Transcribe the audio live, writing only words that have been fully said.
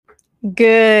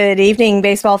Good evening,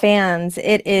 baseball fans.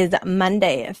 It is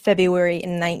Monday, February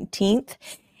 19th.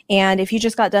 And if you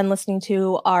just got done listening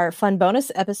to our fun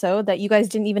bonus episode that you guys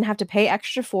didn't even have to pay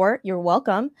extra for, you're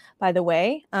welcome, by the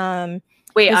way.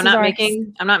 Wait, this I'm is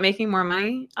not making more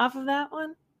money off of that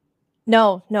one?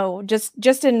 No,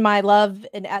 just in my love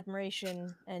and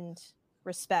admiration and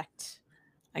respect.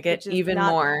 I get which is even not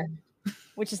more.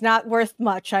 which is not worth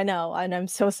much, I know, and I'm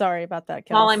so sorry about that,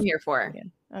 All Kels. I'm here for.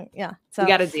 Yeah. We So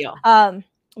got a deal.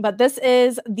 but this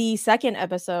is the second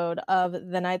episode of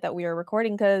the night that we are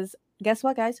recording because guess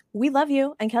what, guys? We love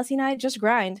you, and Kelsey and I just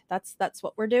grind. That's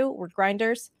what we're do. We're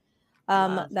grinders.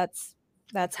 Love. That's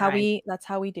how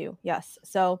we do. Yes.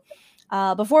 So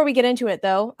before we get into it,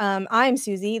 though, I'm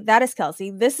Susie. That is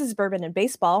Kelsey. This is Bourbon and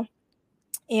Baseball.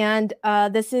 And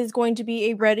this is going to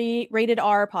be a rated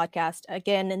R podcast.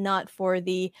 Again, not for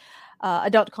the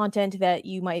adult content that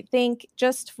you might think,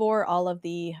 just for all of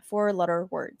the 4-letter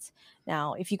words.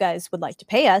 Now, if you guys would like to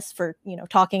pay us for,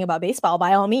 talking about baseball,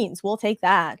 by all means, we'll take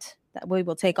that. We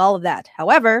will take all of that.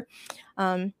 However,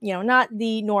 not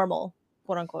the normal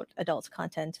quote unquote adult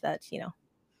content that,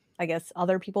 I guess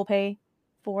other people pay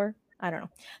for. I don't know.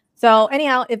 So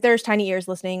anyhow, if there's tiny ears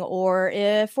listening, or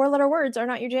if 4-letter words are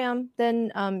not your jam,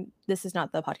 then this is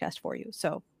not the podcast for you.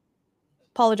 So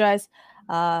apologize.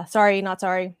 Sorry, not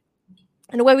sorry.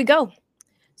 And away we go.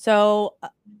 So,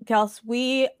 Kels,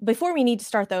 before we need to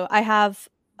start, though, I have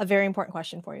a very important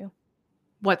question for you.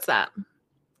 What's that?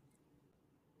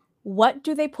 What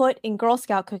do they put in Girl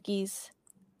Scout cookies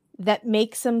that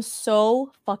makes them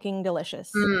so fucking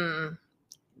delicious?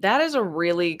 That is a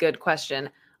really good question.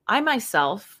 I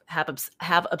myself have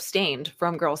abstained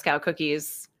from Girl Scout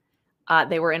cookies.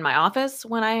 They were in my office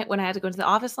when I had to go into the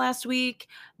office last week.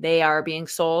 They are being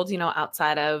sold,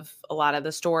 outside of a lot of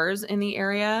the stores in the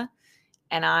area.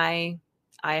 And I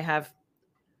have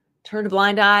turned a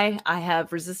blind eye. I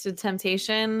have resisted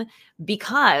temptation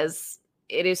because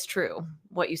it is true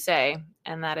what you say.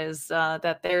 And that is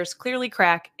that there's clearly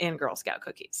crack in Girl Scout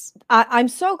cookies. I'm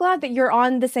so glad that you're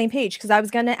on the same page, because I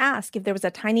was going to ask if there was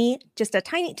just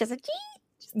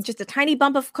a tiny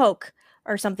bump of Coke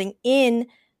or something in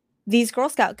these Girl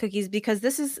Scout cookies, because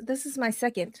this is my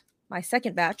second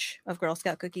batch of Girl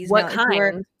Scout cookies. What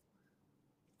kind?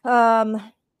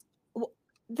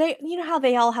 They, how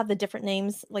they all have the different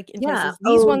names, like in places.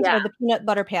 These ones are the peanut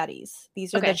butter patties.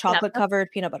 These are the chocolate covered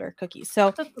peanut butter cookies.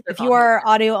 So if you are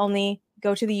audio only,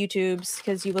 go to the YouTubes,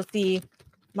 because you will see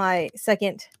my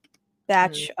second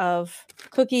batch of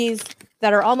cookies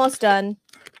that are almost done.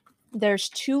 There's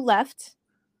 2 left.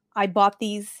 I bought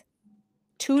these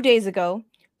 2 days ago.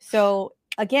 So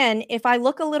again, if I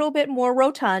look a little bit more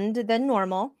rotund than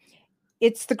normal,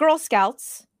 it's the Girl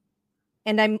Scouts,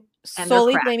 and I'm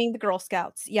solely blaming the Girl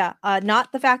Scouts. Yeah.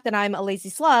 Not the fact that I'm a lazy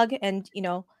slug and,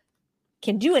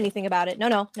 can do anything about it.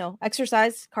 No.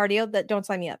 Exercise, cardio, that don't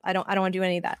sign me up. I don't want to do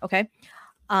any of that. Okay.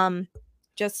 I'm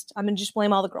gonna just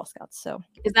blame all the Girl Scouts. So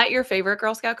is that your favorite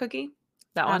Girl Scout cookie?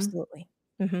 That one? Absolutely.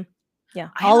 Mm-hmm. Yeah.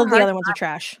 All of the other ones are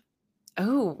trash.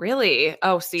 Oh, really?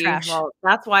 Oh, see, trash. Well,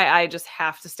 that's why I just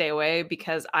have to stay away,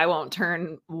 because I won't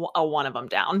turn one of them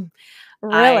down.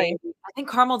 Really? I think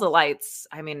Caramel Delights.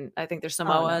 I mean, I think there's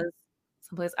Samoas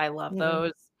someplace. I love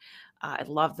those. I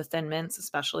love the Thin Mints,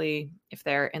 especially if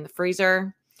they're in the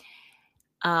freezer.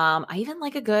 I even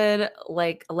like a good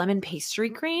lemon pastry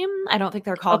cream. I don't think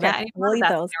they're called that anymore. I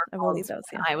believe those.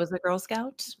 Yeah. I was a Girl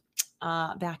Scout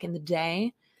back in the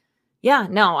day. Yeah,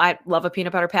 no, I love a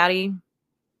peanut butter patty.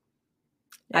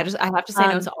 Yeah. I have to say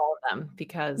no to all of them,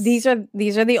 because these are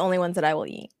the only ones that I will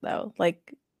eat, though.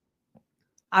 Like,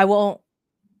 I won't,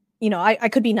 I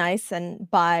could be nice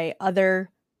and buy other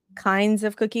kinds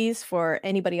of cookies for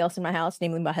anybody else in my house,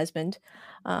 namely my husband.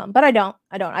 But I don't.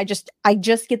 I just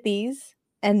get these,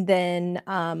 and then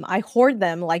I hoard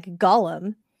them like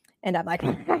Gollum, and I'm like,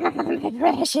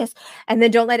 precious, and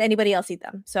then don't let anybody else eat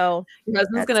them. So your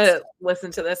husband's gonna listen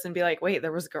to this and be like, "Wait,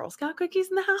 there was Girl Scout cookies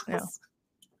in the house?" No.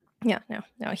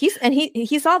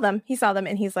 He saw them.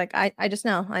 And he's like, I just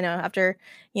know. I know, after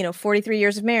 43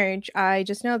 years of marriage, I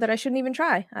just know that I shouldn't even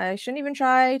try. I shouldn't even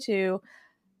try to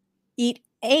eat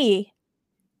a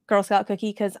Girl Scout cookie,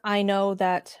 because I know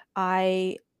that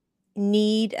I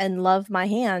need and love my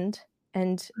hand,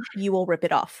 and you will rip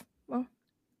it off. Well,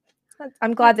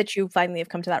 I'm glad that you finally have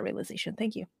come to that realization.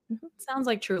 Thank you. Sounds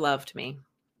like true love to me.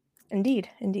 Indeed.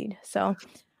 So,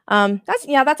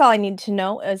 that's all I need to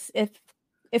know, is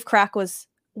if crack was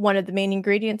one of the main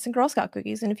ingredients in Girl Scout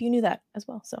cookies, and if you knew that as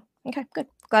well. So, okay, good.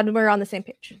 Glad we're on the same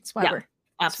page. That's why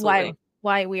absolutely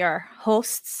why we are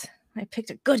hosts. I picked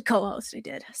a good co-host. I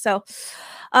did. So,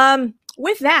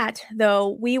 with that,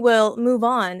 though, we will move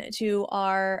on to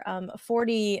our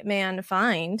 40-man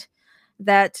find.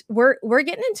 That we're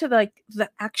getting into like the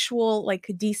actual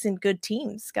like decent good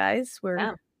teams, guys.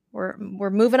 We're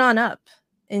moving on up.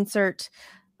 Insert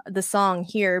the song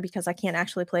here because I can't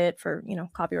actually play it for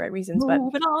copyright reasons. But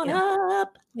Moving on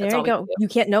up. There you go. You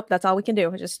can't. Nope. That's all we can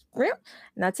do. Just and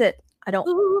that's it. I don't.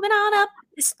 Moving on up.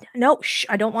 No,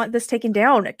 I don't want this taken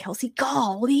down. Kelsey,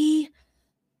 golly.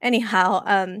 Anyhow,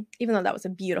 even though that was a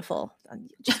beautiful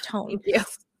just tone,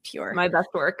 pure. My best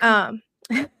work.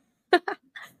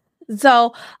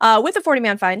 So, with the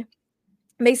 40-man find,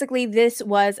 basically this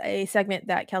was a segment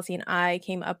that Kelsey and I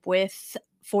came up with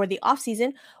for the off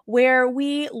season, where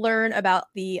we learn about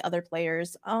the other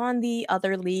players on the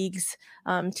other leagues'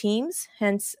 teams.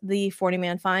 Hence the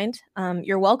 40-man find.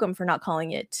 You're welcome for not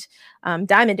calling it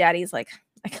Diamond Daddies like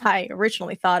I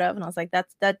originally thought of, and I was like,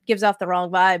 that gives off the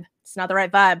wrong vibe. It's not the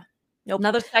right vibe. Nope.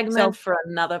 Another segment for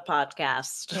another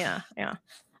podcast. Yeah.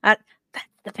 That's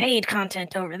the paid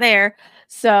content over there.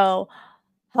 So,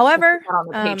 however, on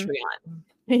the Patreon.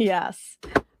 Yes.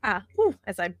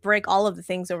 As I break all of the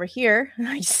things over here,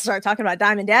 I just start talking about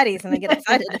Diamond Daddies and I get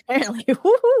excited apparently.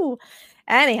 Woo-hoo.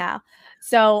 Anyhow,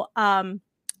 so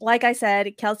like I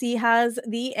said, Kelsey has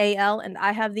the AL and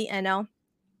I have the NL.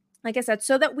 Like I said,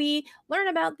 so that we learn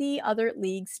about the other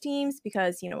leagues' teams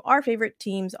because, our favorite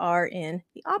teams are in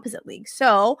the opposite league.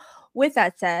 So with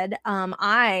that said,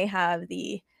 I have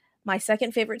my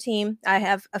second favorite team. I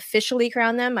have officially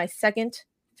crowned them my second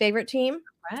favorite team.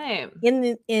 Right.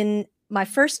 In my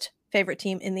first favorite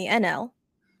team in the NL,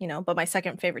 but my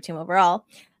second favorite team overall,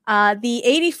 the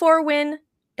 84 win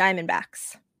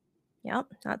Diamondbacks.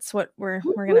 Yep, that's what you're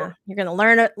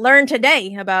gonna learn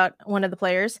today about one of the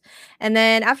players, and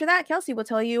then after that, Kelsey will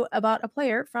tell you about a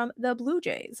player from the Blue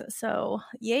Jays. So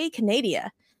yay,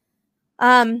 Canada!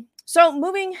 So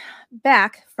moving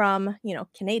back from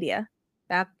Canada,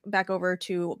 back over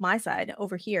to my side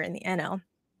over here in the NL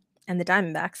and the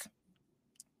Diamondbacks,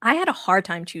 I had a hard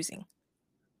time choosing.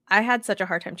 I had such a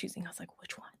hard time choosing. I was like,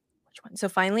 which one? So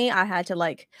finally, I had to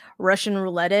like Russian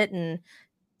roulette it and.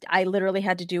 I literally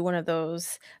had to do one of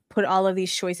those, put all of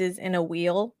these choices in a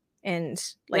wheel and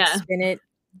spin it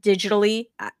digitally.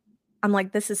 I'm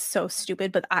like, this is so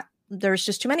stupid, but there's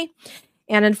just too many.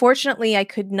 And unfortunately I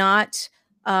could not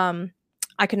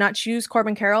choose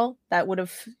Corbin Carroll. That would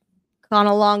have gone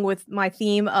along with my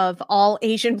theme of all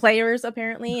Asian players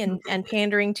apparently and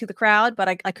pandering to the crowd, but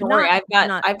I could not.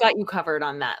 I've got you covered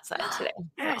on that side today.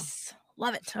 Yes.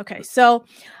 Love it. Okay. So,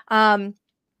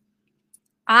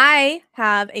 I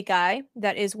have a guy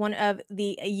that is one of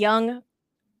the young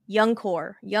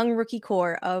rookie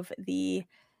core of the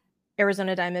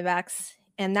Arizona Diamondbacks,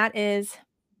 and that is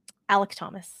Alek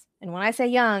Thomas. And when I say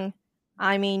young,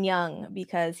 I mean young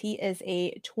because he is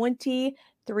a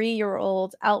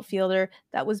 23-year-old outfielder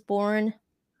that was born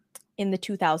in the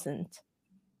 2000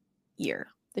 year.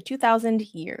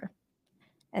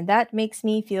 And that makes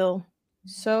me feel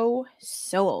so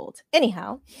old.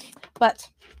 Anyhow, but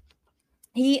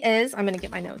he is, I'm going to get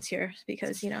my notes here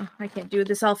because, I can't do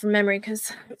this all from memory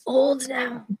because I'm old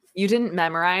now. You didn't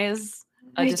memorize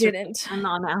I didn't. On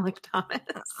Alek Thomas.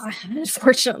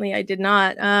 Unfortunately, I did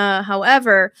not.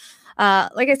 However,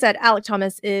 like I said, Alek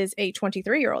Thomas is a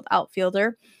 23-year-old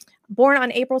outfielder born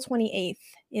on April 28th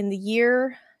in the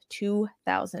year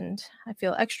 2000. I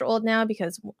feel extra old now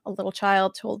because a little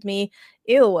child told me,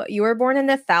 ew, you were born in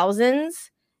the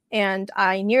thousands, and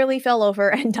I nearly fell over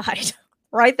and died.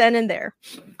 Right then and there.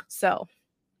 So,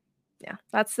 yeah,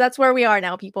 that's where we are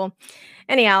now, people.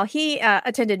 Anyhow, he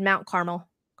attended Mount Carmel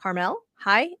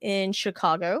High in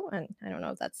Chicago, and I don't know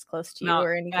if that's close to you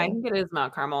or anything. I think it is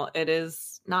Mount Carmel. It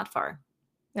is not far.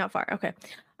 Not far. Okay.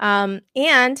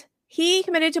 And he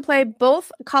committed to play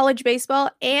both college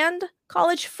baseball and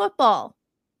college football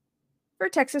for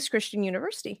Texas Christian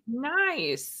University.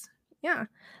 Nice. Yeah.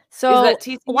 So is that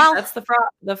TCU? That's the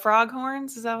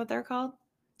Froghorns. Is that what they're called?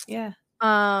 Yeah.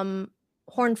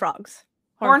 Horn frogs.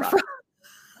 Horn frogs.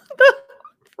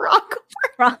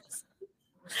 Frogs.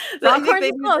 Froghorns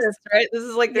is close, right? This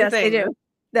is like their thing. They do.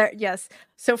 Yes.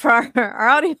 So for our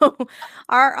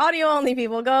audio only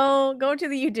people, go to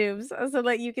the YouTubes so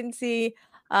that you can see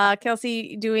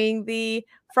Kelsey doing the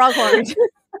froghorn.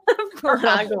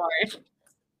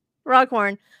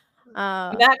 Froghorn.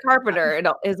 Matt Carpenter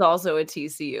is also a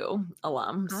TCU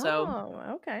alum. So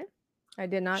okay. I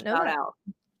did not know that. Out.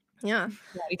 Yeah.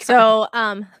 So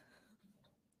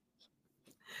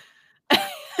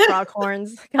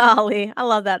froghorns. Golly, I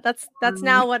love that. That's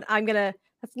now what I'm gonna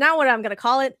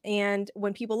call it. And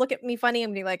when people look at me funny,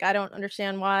 I'm gonna be like, I don't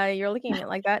understand why you're looking at it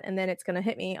like that. And then it's gonna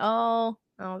hit me. Oh,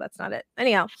 Oh, that's not it.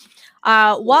 Anyhow,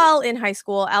 while in high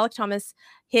school, Alec Thomas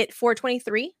hit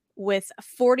 423 with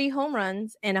 40 home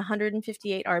runs and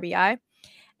 158 RBI.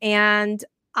 And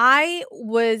I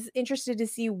was interested to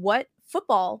see what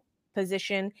football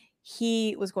position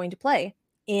he was going to play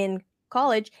in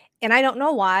college. And I don't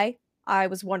know why I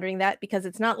was wondering that, because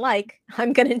it's not like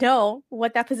I'm going to know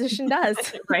what that position does.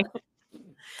 Right.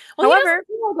 Well, However, he doesn't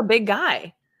seem like a big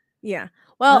guy. yeah.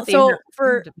 Well, Not that you so have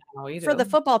to for the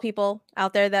football people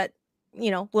out there that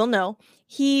will know,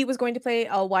 he was going to play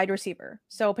a wide receiver.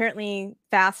 So apparently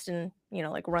fast and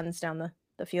like runs down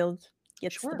the field,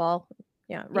 gets the Sure. ball.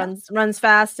 Yeah, runs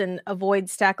fast and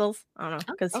avoids tackles. I don't know,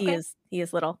 Oh, because okay. he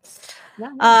is little.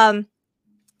 Yeah.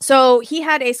 So he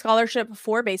had a scholarship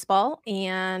for baseball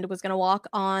and was going to walk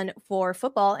on for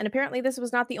football. And apparently this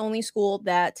was not the only school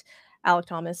that Alec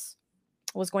Thomas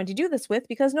was going to do this with,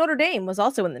 because Notre Dame was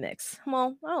also in the mix.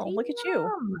 Well, look at you.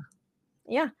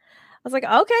 Yeah. I was like,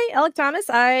 okay, Alec Thomas,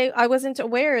 I wasn't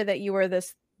aware that you were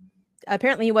this.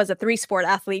 Apparently he was a 3-sport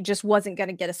athlete, just wasn't going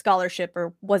to get a scholarship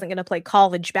or wasn't going to play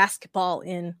college basketball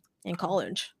in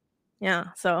college. Yeah.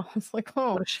 So it's like,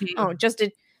 just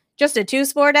a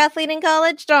 2-sport athlete in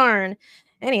college? Darn.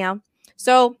 Anyhow,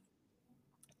 so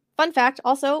fun fact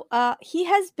also, he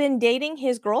has been dating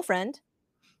his girlfriend,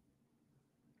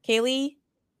 Kaylee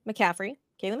McCaffrey,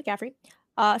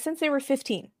 since they were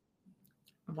 15.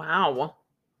 Wow.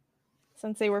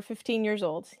 Since they were 15 years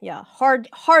old. Yeah.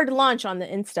 Hard launch on the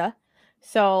Insta.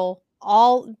 So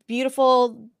all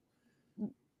beautiful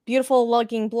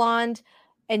looking blonde.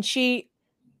 And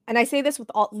I say this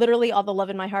with literally all the love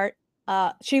in my heart.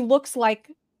 She looks like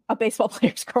a baseball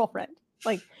player's girlfriend.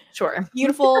 Like, Sure.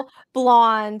 beautiful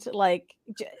blonde, like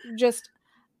just,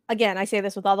 again, I say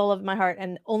this with all the love in my heart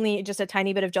and only just a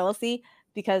tiny bit of jealousy,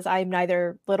 because I'm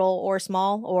neither little or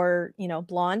small or,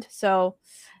 blonde. So,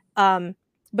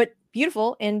 but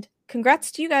beautiful, and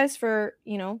congrats to you guys for,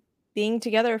 being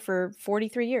together for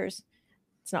 43 years.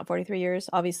 It's not 43 years,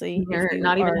 obviously. You're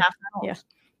not even half that old. Yeah.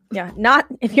 Yeah. Not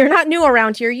if you're not new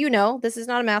around here, this is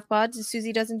not a math pod.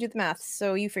 Susie doesn't do the math,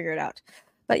 so you figure it out.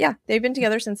 But yeah, they've been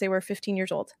together since they were 15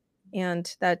 years old.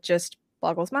 And that just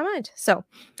boggles my mind. So,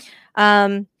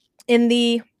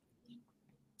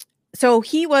 so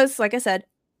he was, like I said,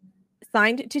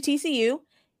 signed to TCU,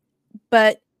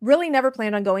 but really never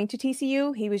planned on going to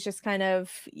TCU. He was just kind of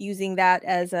using that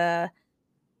as a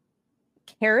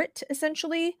carrot,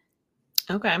 essentially.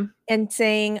 Okay. And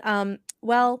saying,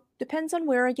 well, depends on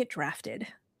where I get drafted.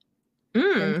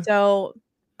 And so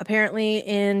apparently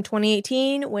in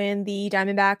 2018, when the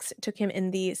Diamondbacks took him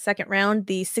in the second round,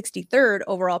 the 63rd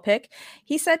overall pick,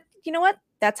 he said, you know what?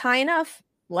 That's high enough.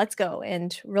 Let's go.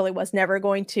 And really was never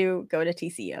going to go to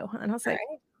TCU. And I was like,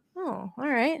 oh, all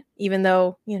right. Even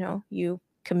though, you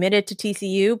committed to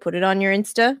TCU, put it on your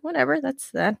Insta, whatever.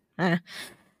 That's that.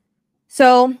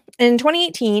 So in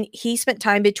 2018, he spent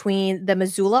time between the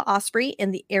Missoula Osprey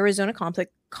and the Arizona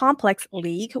Complex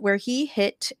League, where he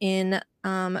hit in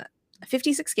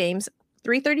 56 games,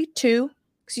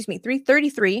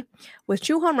 333 with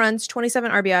 2 home runs,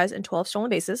 27 RBIs, and 12 stolen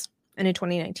bases. And in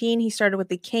 2019, he started with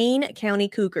the Kane County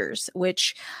Cougars,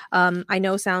 which I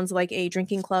know sounds like a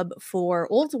drinking club for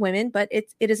old women, but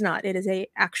it is not. It is a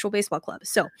actual baseball club.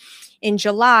 So in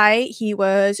July, he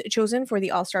was chosen for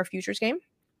the All-Star Futures game.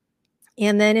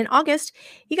 And then in August,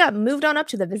 he got moved on up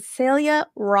to the Visalia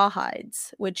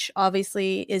Rawhides, which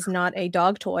obviously is not a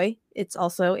dog toy. It's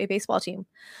also a baseball team.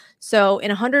 So in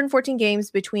 114 games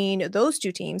between those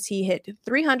two teams, he hit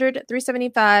 300,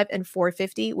 375, and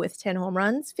 450 with 10 home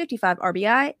runs, 55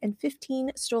 RBI, and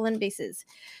 15 stolen bases.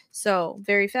 So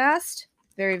very fast,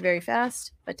 very, very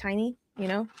fast, but tiny,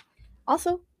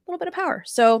 Also, little bit of power.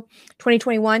 So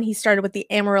 2021, he started with the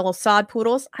Amarillo Sod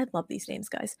Poodles. I love these names,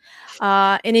 guys.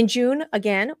 And in June,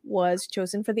 again, was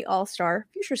chosen for the All-Star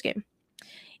Futures game.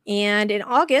 And in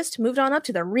August, moved on up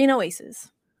to the Reno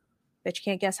Aces. Bet you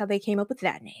can't guess how they came up with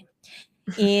that name.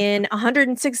 In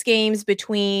 106 games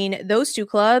between those two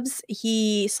clubs,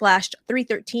 he slashed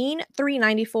 313,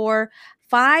 394,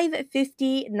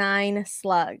 559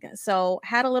 slug. So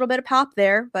had a little bit of pop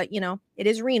there, but it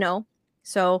is Reno.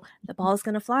 So the ball is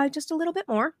going to fly just a little bit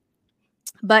more.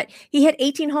 But he hit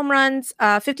 18 home runs,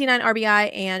 59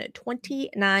 RBI, and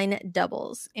 29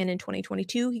 doubles. And in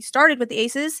 2022, he started with the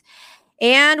Aces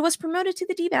and was promoted to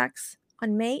the D-backs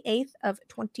on May 8th of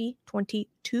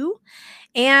 2022.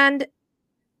 And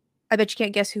I bet you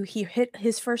can't guess who he hit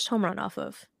his first home run off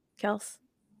of, Kels.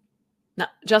 No,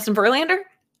 Justin Verlander?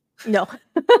 No.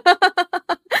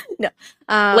 No.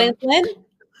 Lance Lynn?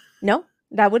 No.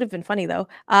 That would have been funny, though.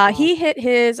 He hit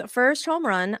his first home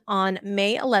run on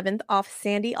May 11th off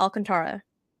Sandy Alcantara.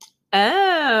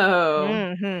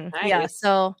 Oh, Yeah, nice.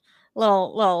 so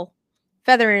little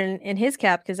feather in his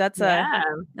cap because Yeah.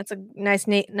 that's a nice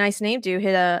name to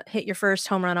hit your first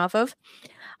home run off of.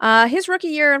 His rookie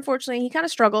year, unfortunately, he kind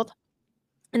of struggled.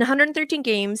 In 113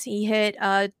 games, he hit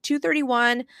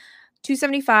 231,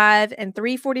 275, and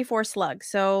 344 slug.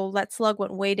 So that slug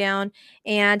went way down,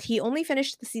 and he only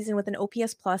finished the season with an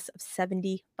OPS plus of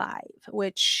 75,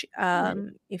 which, Hmm.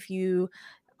 if you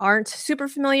aren't super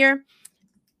familiar,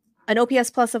 an OPS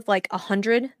plus of like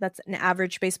 100, that's an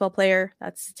average baseball player.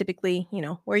 That's typically,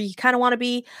 where you kind of want to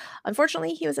be.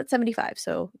 Unfortunately, he was at 75,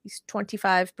 so he's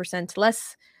 25%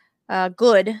 less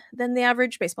good than the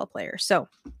average baseball player. So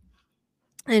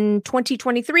in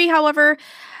 2023, however,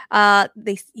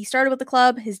 he started with the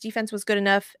club. His defense was good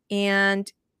enough,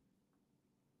 and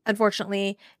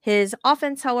unfortunately, his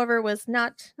offense, however, was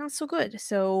not so good.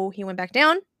 So he went back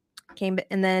down,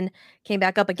 then came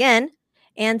back up again,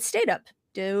 and stayed up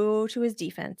due to his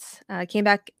defense. Came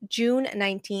back June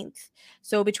 19th.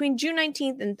 So between June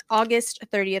 19th and August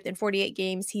 30th, in 48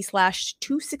 games, he slashed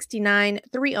 269,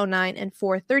 309, and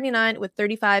 439 with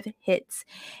 35 hits,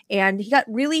 and he got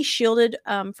really shielded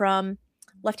from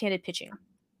left-handed pitching.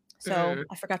 So Mm.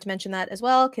 I forgot to mention that as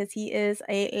well because he is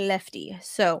a lefty.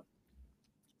 So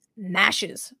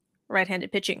mashes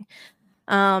right-handed pitching.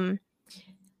 But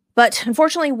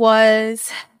unfortunately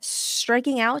was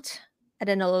striking out at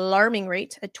an alarming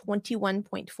rate at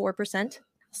 21.4%.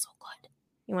 So good.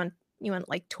 You want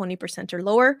like 20% or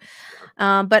lower.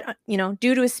 But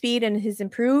due to his speed and his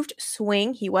improved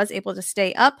swing, he was able to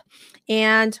stay up,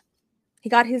 and he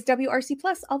got his WRC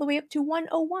plus all the way up to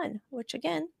 101, which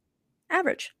again,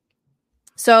 average.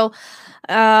 So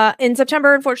in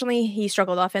September, unfortunately, he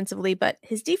struggled offensively, but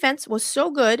his defense was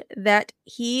so good that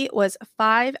he was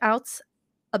 5 outs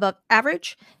above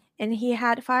average, and he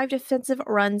had 5 defensive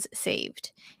runs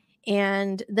saved.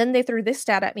 And then they threw this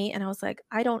stat at me, and I was like,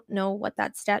 I don't know what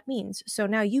that stat means. So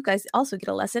now you guys also get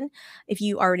a lesson. If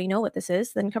you already know what this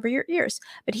is, then cover your ears.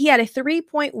 But he had a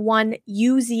 3.1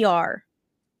 UZR.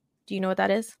 Do you know what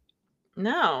that is?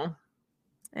 No.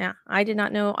 Yeah, I did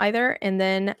not know either. And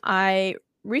then I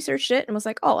researched it and was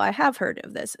like, oh, I have heard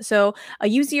of this. So a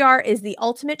UZR is the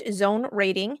ultimate zone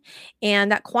rating,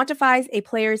 and that quantifies a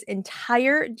player's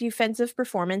entire defensive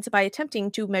performance by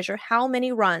attempting to measure how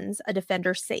many runs a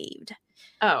defender saved.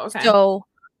 Oh, okay. So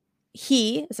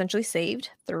he essentially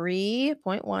saved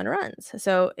 3.1 runs.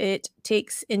 So it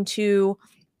takes into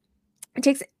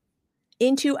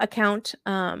account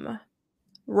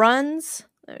runs.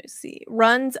 Let me see.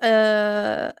 Runs,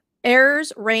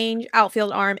 errors, range,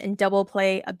 outfield arm, and double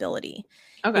play ability.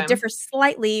 It Okay. differs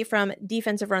slightly from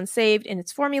defensive runs saved in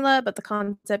its formula, but the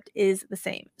concept is the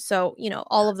same. So,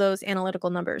 all of those analytical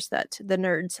numbers that the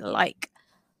nerds like.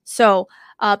 So,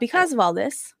 because of all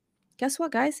this, guess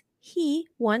what, guys? He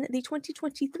won the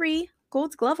 2023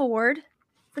 Gold Glove Award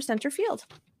for center field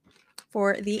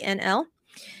for the NL.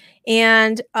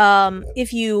 And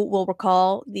if you will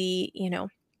recall, the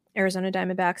Arizona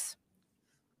Diamondbacks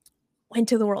went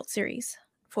to the World Series.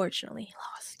 Fortunately,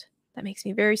 lost. That makes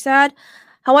me very sad.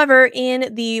 However,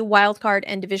 in the wild card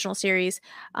and divisional series,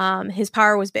 his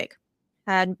power was big.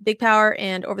 Had big power,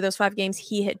 and over those 5 games,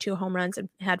 he hit 2 home runs and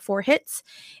had 4 hits.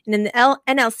 And then the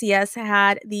NLCS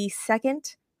had the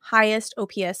second highest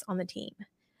OPS on the team.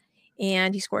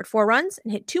 And he scored 4 runs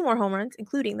and hit 2 more home runs,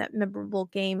 including that memorable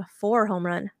Game 4 home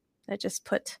run that just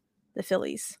put the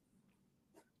Phillies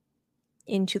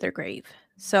into their grave.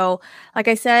 So, like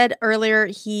I said earlier,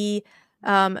 he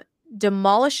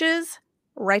demolishes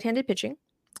right-handed pitching.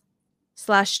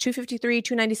 Slash 253,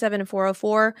 297, and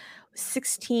 404.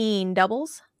 16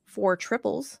 doubles, 4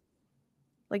 triples.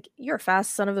 Like, you're a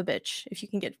fast son of a bitch if you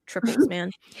can get triples,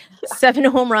 man. 7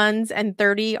 home runs and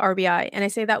 30 RBI. And I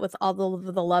say that with all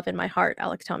the love in my heart,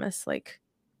 Alec Thomas. Like,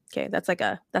 okay, that's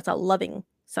a loving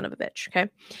son of a bitch, okay?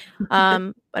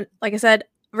 But like I said,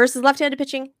 versus left-handed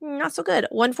pitching, not so good.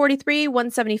 143,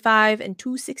 175, and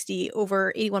 260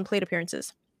 over 81 plate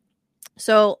appearances.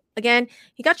 So again,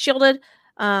 he got shielded.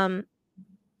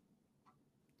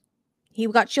 He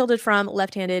got shielded from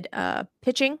left-handed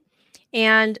pitching,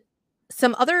 and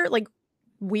some other like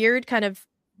weird kind of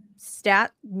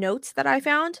stat notes that I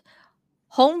found.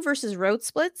 Home versus road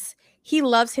splits. He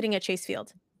loves hitting at Chase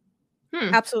Field.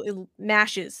 Absolutely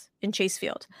mashes in Chase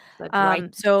Field. That's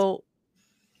right. So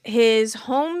his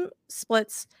home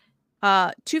splits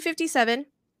 257,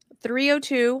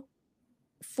 302,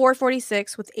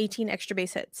 446 with 18 extra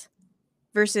base hits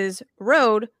versus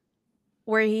road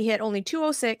where he hit only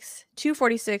 206,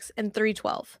 246 and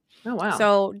 312. Oh, wow.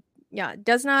 So, yeah,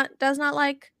 does not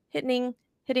like hitting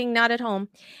hitting not at home.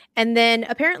 And then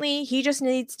apparently he just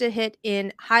needs to hit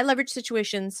in high leverage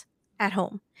situations at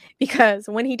home, because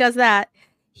when he does that,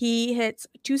 he hits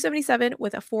 277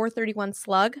 with a 431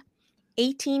 slug,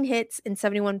 18 hits in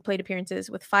 71 plate appearances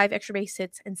with 5 extra base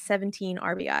hits and 17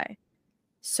 RBI.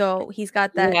 So he's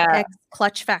got that Yeah. X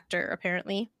clutch factor,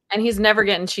 apparently. And he's never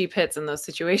getting cheap hits in those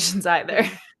situations either.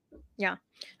 Yeah.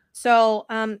 So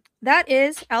that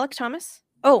is Alec Thomas.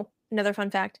 Oh, another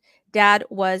fun fact. Dad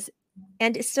was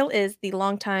and still is the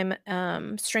longtime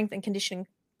strength and conditioning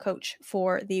coach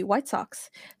for the White Sox.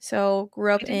 So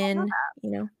grew up in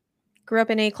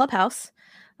a clubhouse,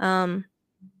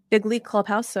 big league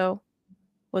clubhouse. So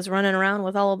was running around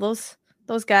with all of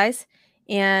those guys.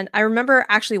 And I remember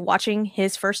actually watching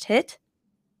his first hit,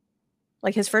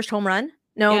 like his first home run.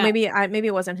 No, Yeah. maybe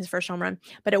it wasn't his first home run,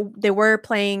 but they were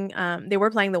playing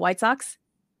the White Sox,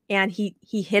 and he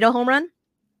hit a home run,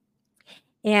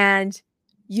 and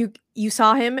you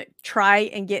saw him try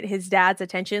and get his dad's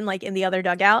attention, like in the other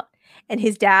dugout, and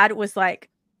his dad was like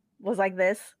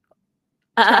this,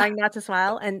 trying not to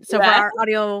smile. And so for our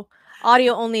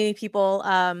audio only people,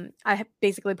 I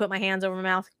basically put my hands over my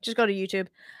mouth. Just go to YouTube.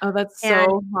 Oh, that's And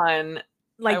so fun.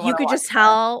 like you could just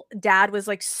tell Dad was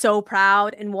like so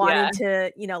proud and wanted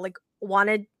to,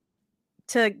 wanted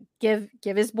to give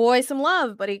his boy some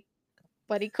love, but he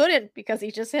couldn't, because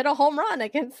he just hit a home run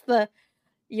against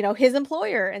his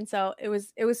employer. And so it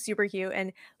was super cute.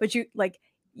 And but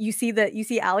you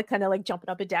see Alec kind of like jumping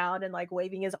up and down and like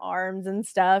waving his arms and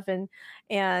stuff, and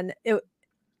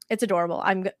it's adorable.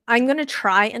 I'm gonna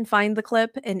try and find the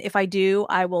clip, and if I do,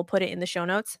 I will put it in the show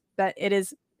notes. But it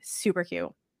is super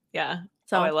cute. Yeah.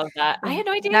 So I love that. I had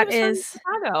no idea that he was is from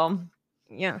Chicago.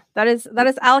 Yeah, that is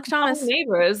Alec Thomas.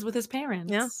 Neighbors with his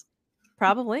parents. Yeah,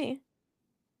 probably.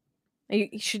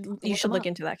 You should look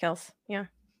into that, Kels. Yeah,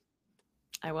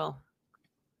 I will.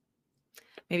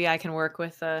 Maybe I can work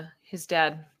with his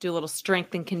dad, do a little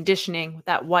strength and conditioning with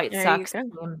that White Sox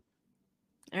team.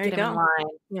 There you go. In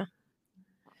line. Yeah.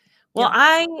 Well,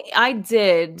 I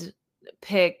did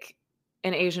pick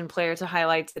an Asian player to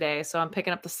highlight today, so I'm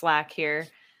picking up the slack here.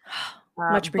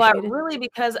 Much appreciated. But really,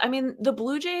 because the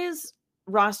Blue Jays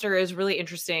roster is really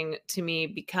interesting to me,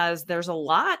 because there's a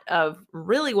lot of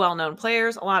really well-known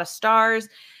players, a lot of stars,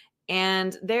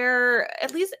 and their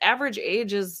at least average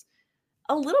age is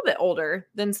a little bit older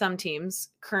than some teams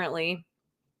currently.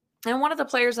 And one of the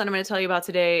players that I'm going to tell you about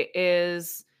today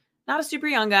is not a super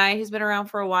young guy. He's been around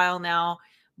for a while now,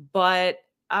 but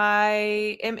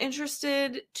I am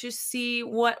interested to see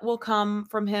what will come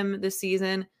from him this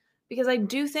season, because I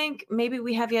do think maybe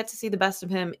we have yet to see the best of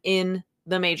him in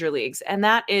the major leagues. And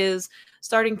that is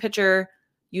starting pitcher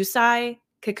Yusei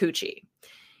Kikuchi.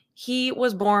 He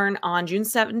was born on June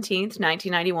 17th,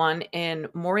 1991 in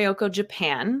Morioka,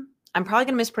 Japan. I'm probably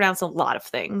going to mispronounce a lot of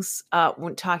things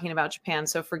when talking about Japan,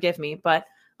 so forgive me, but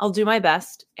I'll do my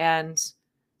best and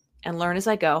learn as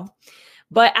I go.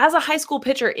 But as a high school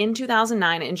pitcher in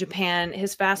 2009 in Japan,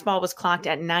 his fastball was clocked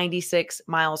at 96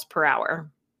 miles per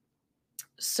hour.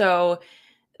 So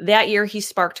that year, he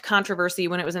sparked controversy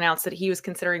when it was announced that he was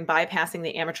considering bypassing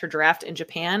the amateur draft in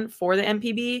Japan for the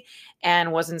MPB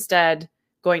and was instead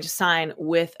going to sign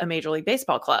with a Major League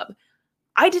Baseball club.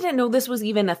 I didn't know this was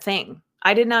even a thing.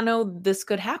 I did not know this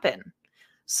could happen.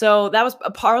 So that was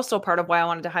also part of why I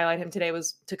wanted to highlight him today,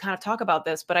 was to kind of talk about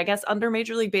this. But I guess under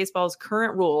Major League Baseball's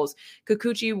current rules,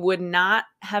 Kikuchi would not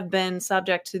have been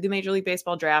subject to the Major League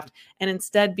Baseball draft and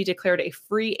instead be declared a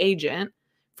free agent,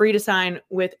 free to sign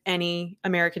with any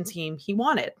American team he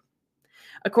wanted.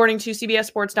 According to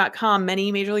CBSSports.com,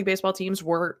 many Major League Baseball teams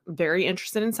were very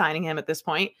interested in signing him at this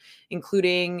point,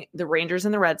 including the Rangers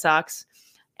and the Red Sox.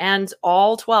 And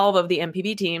all 12 of the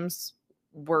MPB teams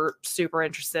were super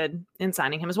interested in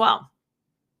signing him as well.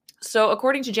 So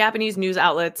according to Japanese news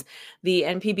outlets, the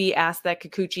NPB asked that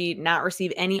Kikuchi not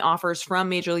receive any offers from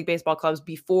Major League Baseball clubs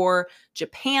before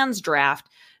Japan's draft,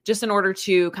 just in order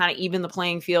to kind of even the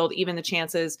playing field, even the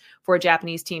chances for a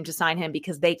Japanese team to sign him,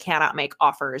 because they cannot make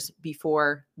offers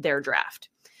before their draft.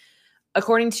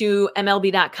 According to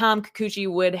MLB.com, Kikuchi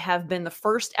would have been the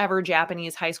first ever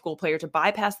Japanese high school player to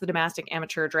bypass the domestic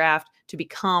amateur draft to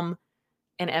become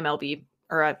an MLB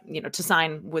or to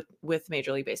sign with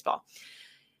Major League Baseball.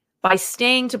 By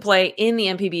staying to play in the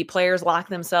MPB, players lock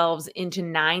themselves into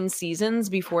 9 seasons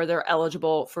before they're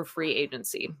eligible for free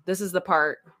agency. This is the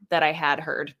part that I had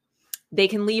heard. They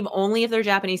can leave only if their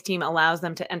Japanese team allows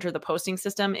them to enter the posting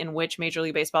system, in which Major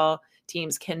League Baseball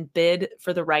teams can bid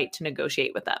for the right to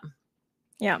negotiate with them.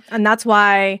 Yeah, and that's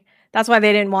why they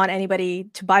didn't want anybody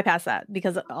to bypass that,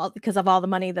 because of all the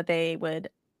money that they would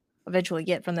eventually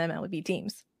get from the MLB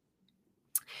teams.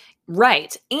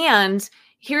 Right. And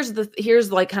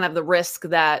here's like kind of the risk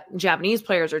that Japanese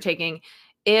players are taking.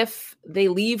 If they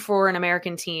leave for an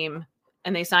American team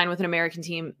and they sign with an American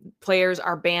team, players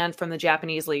are banned from the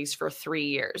Japanese leagues for 3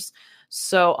 years.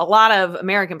 So a lot of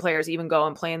American players even go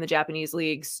and play in the Japanese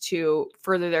leagues to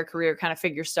further their career, kind of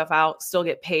figure stuff out, still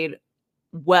get paid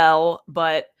well,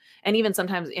 and even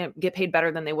sometimes get paid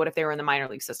better than they would if they were in the minor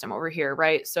league system over here,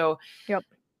 right? So Yep.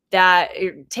 that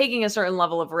taking a certain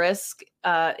level of risk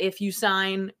if you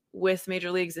sign with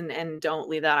major leagues and don't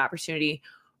leave that opportunity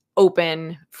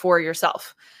open for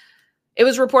yourself. It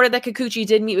was reported that Kikuchi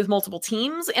did meet with multiple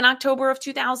teams in October of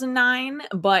 2009,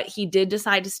 but he did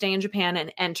decide to stay in Japan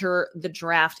and enter the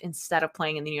draft instead of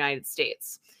playing in the United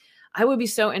States. I would be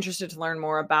so interested to learn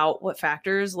more about what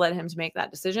factors led him to make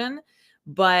that decision.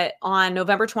 But on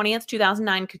November 20th,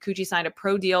 2009, Kikuchi signed a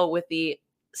pro deal with the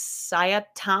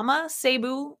Saitama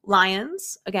Seibu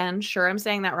Lions. Again, sure, I'm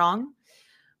saying that wrong,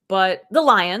 but the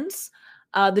Lions.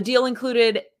 The deal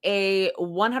included a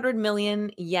 100 million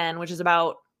yen, which is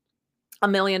about $1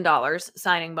 million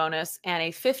signing bonus, and a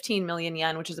 15 million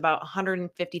yen, which is about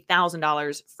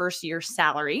 $150,000 first year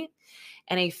salary,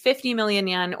 and a 50 million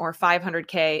yen or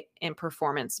 500K in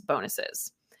performance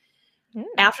bonuses.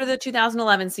 After the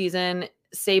 2011 season,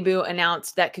 Seibu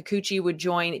announced that Kikuchi would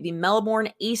join the Melbourne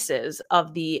Aces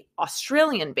of the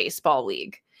Australian Baseball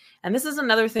League. And this is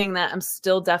another thing that I'm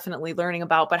still definitely learning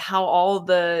about, but how all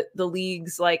the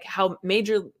leagues, like how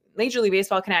Major League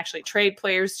Baseball can actually trade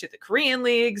players to the Korean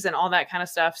leagues and all that kind of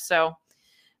stuff. So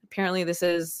apparently this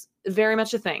is very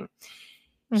much a thing.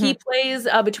 Mm-hmm. He plays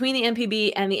between the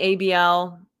NPB and the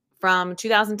ABL from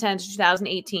 2010 to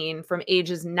 2018 from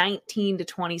ages 19 to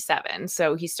 27.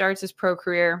 So he starts his pro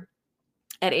career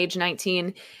at age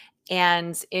 19.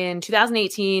 And in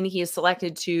 2018, he is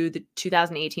selected to the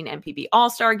 2018 NPB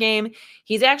All-Star Game.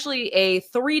 He's actually a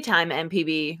 3-time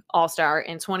NPB All-Star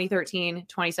in 2013,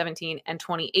 2017, and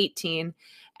 2018.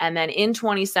 And then in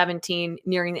 2017,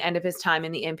 nearing the end of his time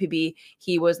in the NPB,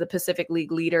 he was the Pacific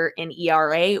League leader in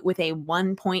ERA with a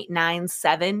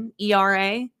 1.97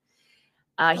 ERA.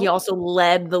 He also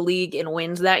led the league in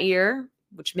wins that year,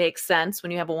 which makes sense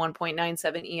when you have a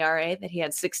 1.97 ERA, that he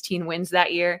had 16 wins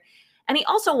that year. And he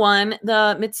also won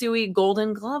the Mitsui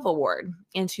Golden Glove Award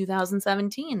in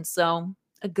 2017. So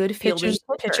a good fielding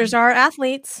pitcher. Pitchers are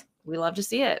athletes. We love to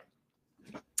see it.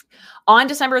 On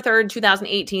December 3rd,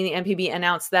 2018, the NPB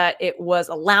announced that it was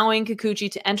allowing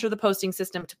Kikuchi to enter the posting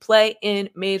system to play in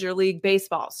Major League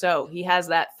Baseball. So he has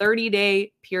that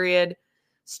 30-day period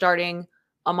starting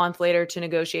a month later to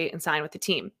negotiate and sign with the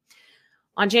team.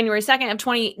 On January 2nd of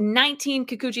 2019,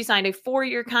 Kikuchi signed a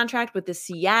 4-year contract with the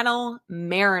Seattle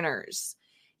Mariners.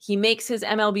 He makes his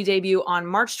MLB debut on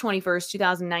March 21st,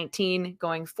 2019,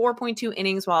 going 4.2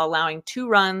 innings while allowing 2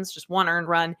 runs, just 1 earned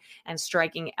run, and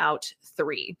striking out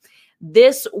 3.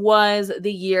 This was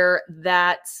the year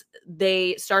that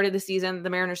they started the season. The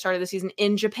Mariners started the season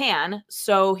in Japan.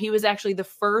 So he was actually the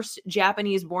first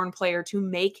Japanese-born player to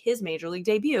make his Major League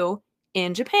debut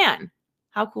in Japan.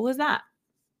 How cool is that?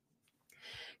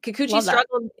 Kikuchi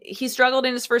struggled. He struggled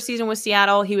in his first season with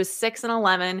Seattle. He was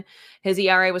 6-11. His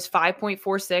ERA was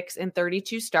 5.46 in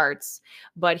 32 starts,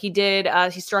 but he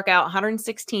struck out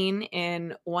 116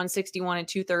 in 161 and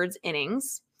 2/3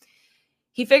 innings.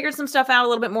 He figured some stuff out a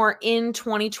little bit more in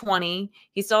 2020.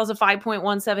 He still has a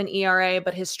 5.17 ERA,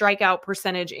 but his strikeout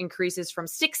percentage increases from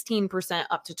 16%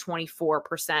 up to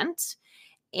 24%.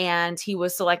 And he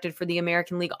was selected for the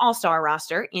American League All-Star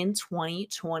roster in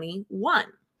 2021.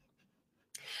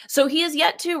 So he is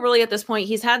yet to really, at this point,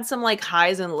 he's had some like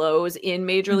highs and lows in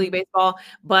Major League Baseball,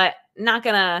 but not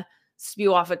going to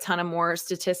spew off a ton of more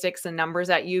statistics and numbers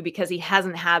at you because he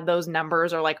hasn't had those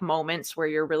numbers or like moments where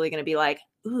you're really going to be like,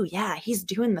 ooh, yeah, he's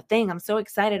doing the thing. I'm so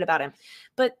excited about him.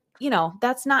 But,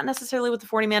 that's not necessarily what the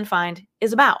 40-man find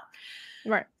is about.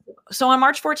 Right. So on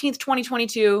March 14th,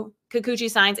 2022, Kikuchi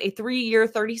signs a 3-year,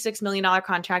 $36 million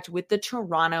contract with the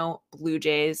Toronto Blue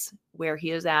Jays, where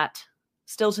he is at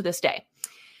still to this day.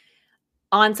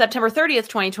 On September 30th,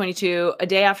 2022, a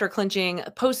day after clinching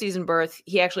a postseason berth,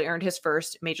 he actually earned his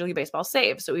first Major League Baseball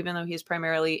save. So even though he's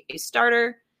primarily a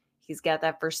starter, he's got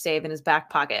that first save in his back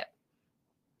pocket.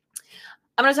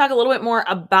 I'm going to talk a little bit more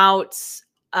about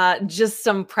just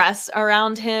some press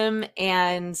around him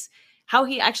and how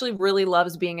he actually really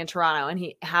loves being in Toronto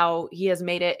and how he has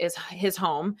made it his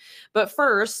home. But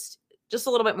first, just a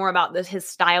little bit more about his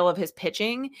style of his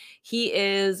pitching. He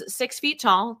is 6 feet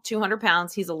tall, 200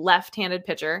 pounds. He's a left-handed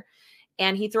pitcher,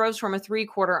 and he throws from a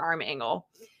 3/4 arm angle.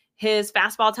 His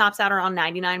fastball tops out around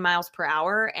 99 miles per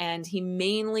hour, and he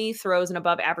mainly throws an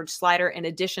above-average slider in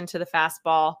addition to the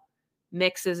fastball,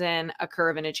 mixes in a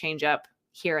curve and a changeup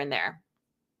here and there.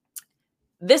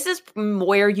 This is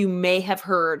where you may have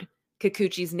heard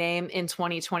Kikuchi's name in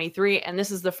 2023, and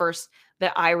this is the first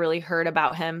that I really heard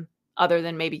about him, other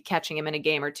than maybe catching him in a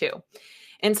game or two.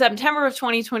 In September of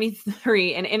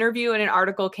 2023, an interview and an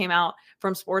article came out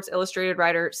from Sports Illustrated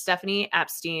writer Stephanie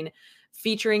Epstein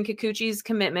featuring Kikuchi's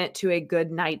commitment to a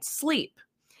good night's sleep.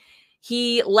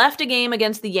 He left a game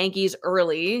against the Yankees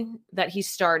early that he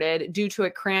started due to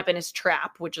a cramp in his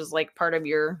trap, which is like part of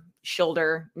your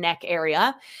shoulder neck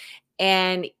area.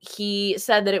 And he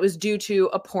said that it was due to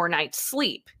a poor night's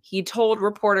sleep. He told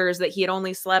reporters that he had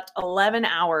only slept 11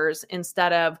 hours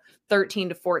instead of 13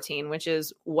 to 14, which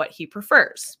is what he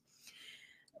prefers.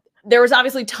 There was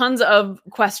obviously tons of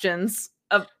questions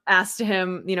asked to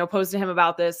him, posed to him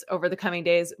about this over the coming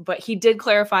days, but he did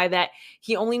clarify that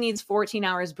he only needs 14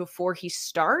 hours before he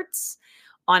starts.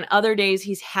 On other days,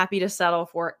 he's happy to settle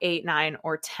for 8, 9,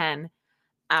 or 10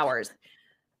 hours.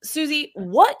 Susie,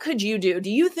 what could you do? Do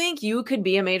you think you could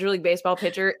be a Major League Baseball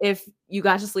pitcher if you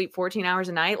got to sleep 14 hours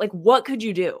a night? Like, what could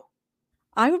you do?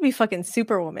 I would be fucking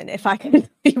Superwoman if I could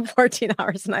sleep 14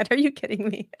 hours a night. Are you kidding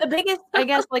me? The biggest, I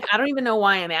guess, I don't even know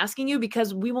why I'm asking you,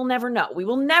 because we will never know. We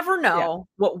will never know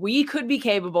what we could be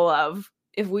capable of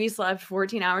if we slept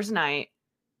 14 hours a night.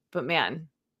 But man,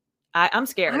 I'm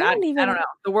scared. I don't know.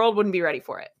 The world wouldn't be ready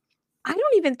for it. I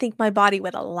don't even think my body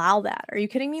would allow that. Are you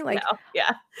kidding me? Like, no.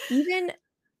 Yeah.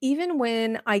 Even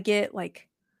when I get like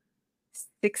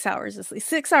 6 hours of sleep,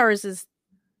 6 hours is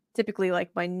typically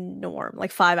like my norm.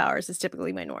 Like 5 hours is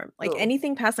typically my norm. Like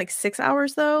anything past like 6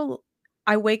 hours though,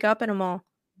 I wake up and I'm all,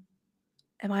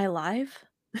 am I alive?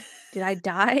 Did I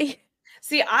die?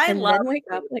 See, I love wake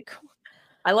up like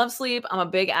I love sleep. I'm a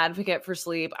big advocate for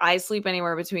sleep. I sleep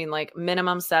anywhere between like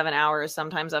minimum 7 hours,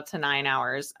 sometimes up to 9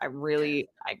 hours. I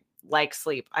like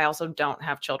sleep. I also don't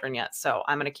have children yet, so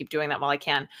I'm going to keep doing that while I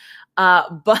can.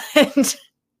 But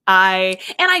I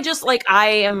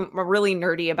am really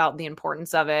nerdy about the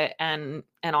importance of it and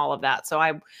all of that. So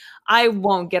I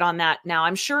won't get on that now.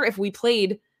 I'm sure if we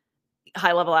played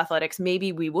high level athletics,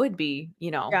 maybe we would be,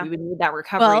 we would need that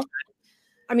recovery time.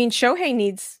 I mean, Shohei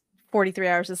needs 43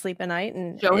 hours of sleep a night,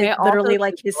 and literally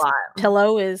like his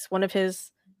pillow is one of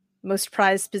his most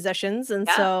prized possessions. And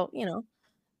so,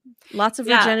 lots of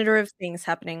regenerative things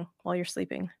happening while you're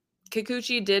sleeping.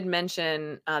 Kikuchi did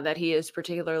mention that he is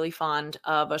particularly fond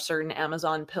of a certain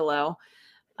Amazon pillow.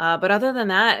 But other than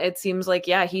that, it seems like,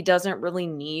 he doesn't really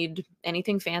need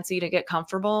anything fancy to get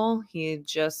comfortable. He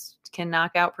just can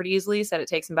knock out pretty easily. He said it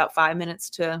takes him about 5 minutes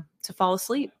to fall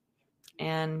asleep.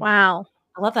 And wow,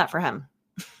 I love that for him.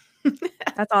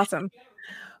 That's awesome.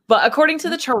 But according to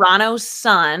the Toronto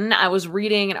Sun, I was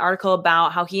reading an article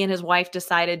about how he and his wife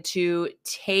decided to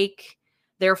take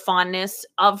their fondness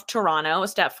of Toronto a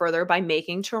step further by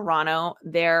making Toronto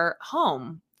their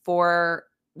home for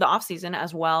the offseason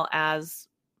as well as,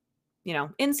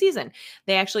 in season.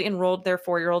 They actually enrolled their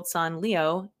 4-year-old son,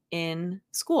 Leo, in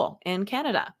school in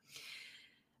Canada.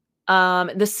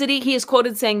 The city, he is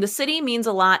quoted saying, "The city means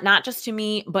a lot, not just to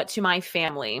me, but to my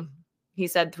family," he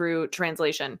said through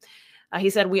translation. He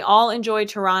said, "We all enjoy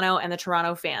Toronto and the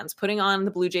Toronto fans. Putting on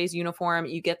the Blue Jays uniform,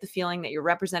 you get the feeling that you're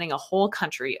representing a whole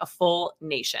country, a full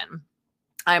nation.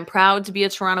 I'm proud to be a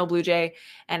Toronto Blue Jay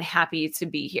and happy to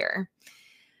be here."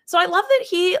 So I love that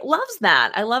he loves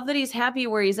that. I love that he's happy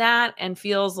where he's at and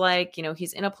feels like,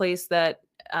 he's in a place that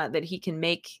he can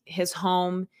make his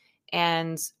home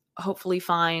and hopefully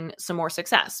find some more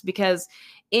success. Because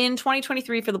in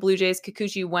 2023 for the Blue Jays,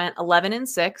 Kikuchi went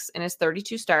 11-6 in his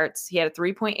 32 starts. He had a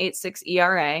 3.86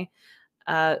 ERA.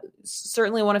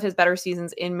 Certainly one of his better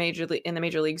seasons in the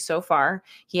major league so far.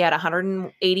 He had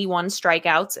 181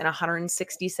 strikeouts and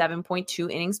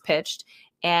 167.2 innings pitched,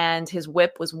 and his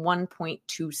WHIP was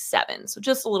 1.27, so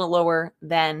just a little lower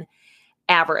than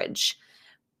average.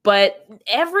 But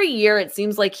every year it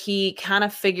seems like he kind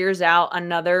of figures out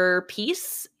another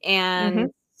piece,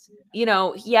 and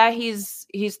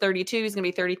he's 32. He's going to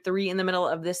be 33 in the middle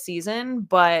of this season,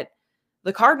 but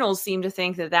the Cardinals seem to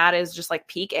think that is just like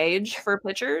peak age for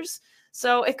pitchers.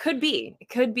 So it could be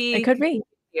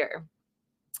here.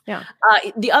 Yeah.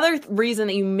 The other reason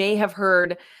that you may have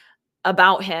heard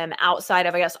about him outside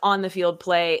of, I guess, on the field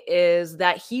play is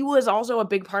that he was also a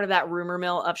big part of that rumor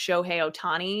mill of Shohei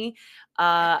Ohtani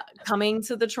coming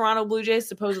to the Toronto Blue Jays.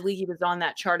 Supposedly he was on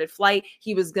that chartered flight.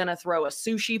 He was going to throw a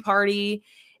sushi party,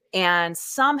 and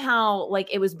somehow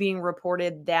it was being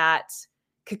reported that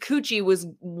Kikuchi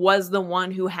was the one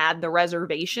who had the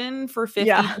reservation for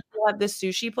 50 people at this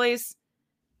sushi place.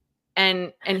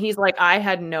 And he's like, I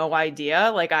had no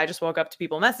idea. I just woke up to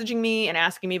people messaging me and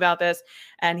asking me about this.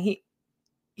 And he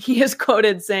is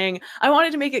quoted saying, "I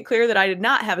wanted to make it clear that I did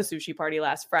not have a sushi party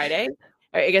last Friday.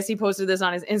 I guess he posted this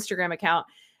on his Instagram account.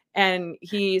 And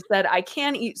he said, I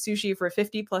can eat sushi for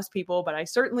 50 plus people, but I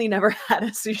certainly never had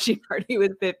a sushi party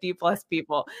with 50 plus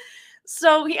people.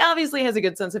 So he obviously has a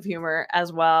good sense of humor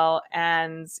as well.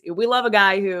 And we love a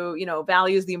guy who,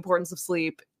 values the importance of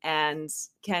sleep and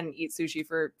can eat sushi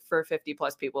for 50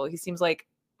 plus people. He seems like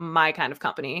my kind of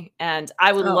company. And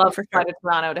I would Oh, love for to fly sure. to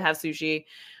Toronto to have sushi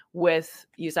with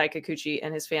Yusai Kikuchi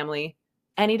and his family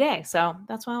any day. So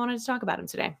that's why I wanted to talk about him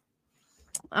today.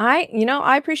 I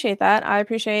appreciate that. I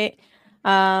appreciate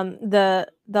the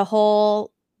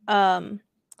whole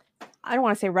I don't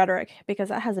want to say rhetoric because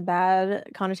that has a bad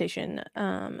connotation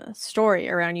story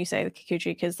around Yusei Kikuchi,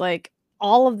 because like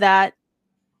all of that,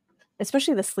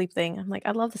 especially the sleep thing. I'm like,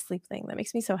 I love the sleep thing. That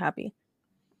makes me so happy.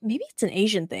 Maybe it's an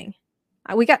Asian thing.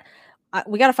 We got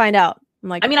to find out. I'm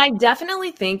like, I mean, I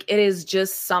definitely think it is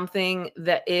just something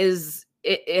that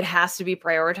it has to be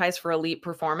prioritized for elite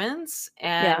performance.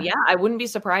 And yeah. I wouldn't be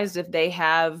surprised if they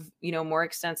have, more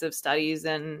extensive studies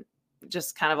and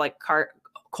just kind of like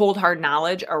cold hard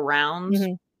knowledge around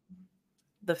Mhm.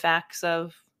 the facts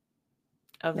of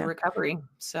Yeah. recovery.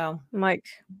 So I'm like,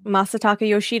 Masataka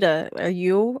Yoshida, are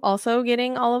you also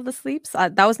getting all of the sleeps?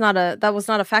 That was not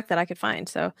a fact that I could find.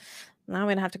 So now I'm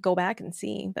gonna have to go back and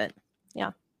see. But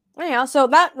yeah. Anyhow, so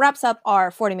that wraps up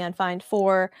our 40-man find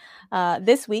for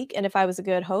this week. And if I was a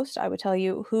good host, I would tell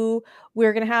you who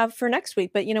we're gonna have for next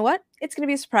week. But you know what? It's gonna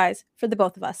be a surprise for the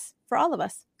both of us, for all of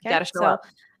us. Okay. got to show So up.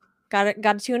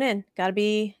 gotta tune in. Gotta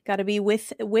be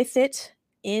with it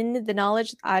in the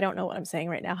knowledge. I don't know what I'm saying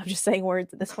right now. I'm just saying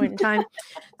words at this point in time.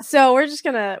 So we're just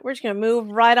gonna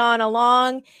move right on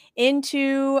along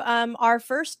into our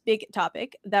first big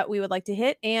topic that we would like to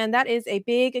hit, and that is a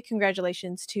big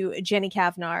congratulations to Jenny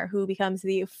Kavnar, who becomes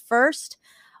the first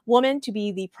woman to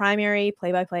be the primary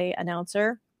play-by-play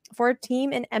announcer for a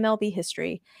team in MLB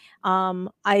history.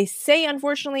 I say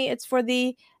unfortunately it's for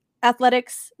the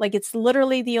Athletics. Like, it's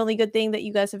literally the only good thing that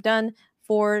you guys have done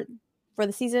for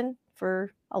the season,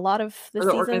 for a lot of the For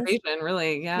the seasons. organization,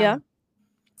 really. Yeah.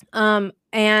 Yeah.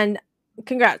 And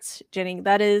congrats, Jenny.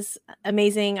 That is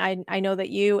amazing. I know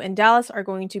that you and Dallas are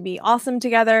going to be awesome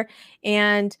together.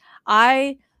 And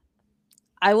I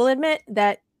will admit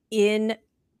that in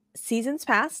seasons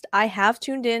past, I have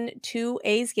tuned in to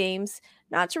A's games,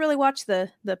 not to really watch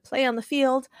the play on the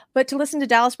field, but to listen to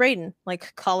Dallas Braden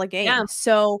like call a game. Yeah.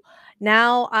 So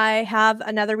now I have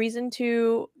another reason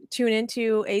to tune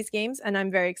into A's games, and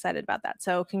I'm very excited about that.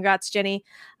 So congrats, Jenny.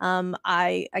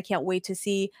 I can't wait to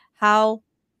see how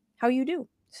you do.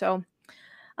 So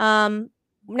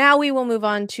now we will move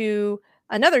on to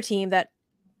another team that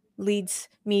leads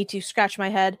me to scratch my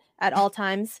head at all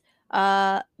times.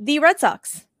 The Red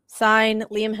Sox sign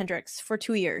Liam Hendriks for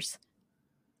 2 years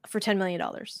for $10 million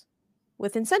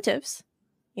with incentives.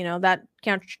 That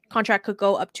contract could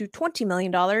go up to $20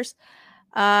 million.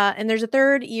 And there's a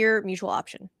 3rd-year mutual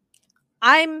option.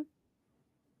 I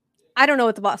don't know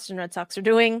what the Boston Red Sox are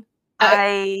doing.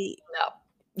 No.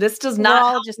 This does We're not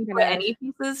all help just me put gonna any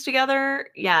pieces together.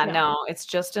 Yeah, no, it's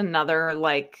just another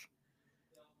like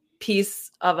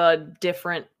piece of a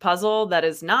different puzzle that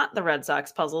is not the Red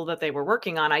Sox puzzle that they were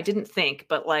working on. I didn't think,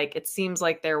 but like it seems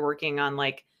like they're working on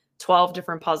like 12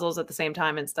 different puzzles at the same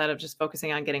time instead of just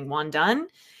focusing on getting one done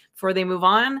before they move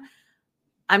on.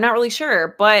 I'm not really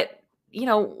sure, but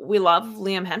we love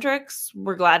Liam Hendriks.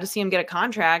 We're glad to see him get a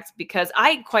contract because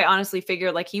I quite honestly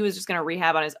figured like he was just going to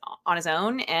rehab on his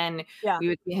own, and yeah. we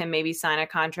would see him maybe sign a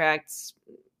contract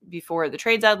before the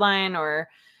trade deadline or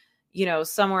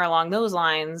somewhere along those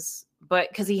lines. But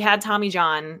because he had Tommy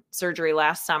John surgery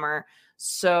last summer,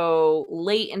 so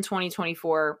late in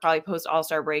 2024, probably post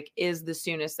All-Star break, is the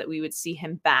soonest that we would see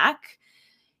him back.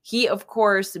 He, of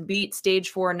course, beat stage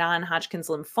 4 non-Hodgkin's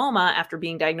lymphoma after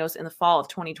being diagnosed in the fall of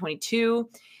 2022.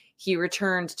 He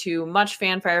returned to much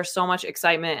fanfare, so much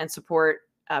excitement and support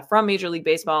from Major League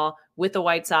Baseball with the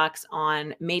White Sox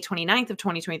on May 29th of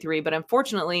 2023. But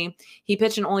unfortunately, he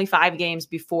pitched in only 5 games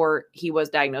before he was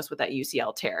diagnosed with that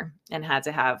UCL tear and had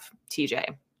to have TJ.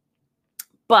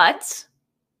 But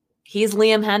he's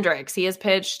Liam Hendriks. He has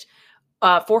pitched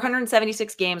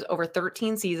 476 games over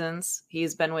 13 seasons.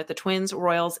 He's been with the Twins,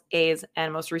 Royals, A's,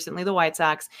 and most recently the White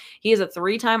Sox. He is a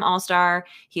 3-time All-Star.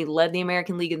 He led the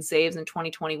American League in saves in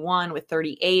 2021 with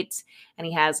 38, and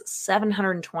he has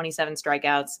 727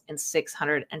 strikeouts in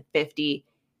 650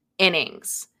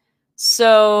 innings.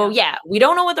 So, yeah, we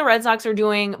don't know what the Red Sox are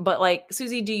doing, but like,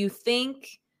 Susie, do you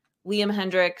think Liam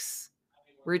Hendriks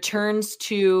returns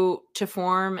to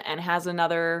form and has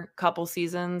another couple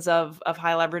seasons of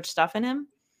high leverage stuff in him?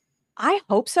 I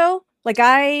hope so. Like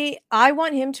I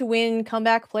want him to win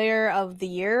comeback player of the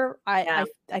year. Yeah.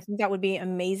 I think that would be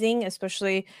amazing,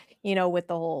 especially, with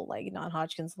the whole like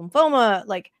non-Hodgkin's lymphoma,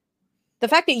 like the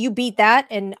fact that you beat that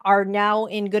and are now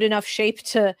in good enough shape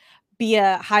to be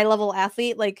a high-level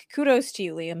athlete, like kudos to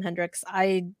you, Liam Hendricks.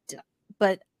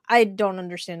 But I don't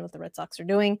understand what the Red Sox are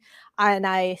doing.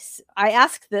 I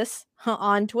asked this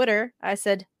on Twitter. I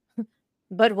said,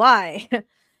 "But why?"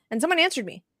 And someone answered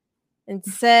me and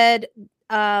said,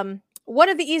 one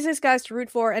of the easiest guys to root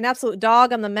for, an absolute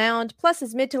dog on the mound, plus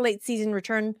his mid to late season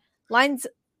return lines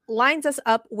lines us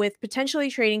up with potentially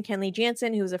trading Kenley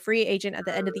Jansen, who is a free agent at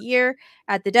the end of the year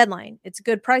at the deadline. It's a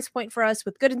good price point for us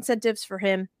with good incentives for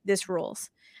him. This rules.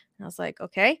 And I was like,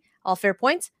 okay, all fair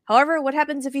points. However, what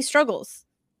happens if he struggles?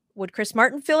 Would Chris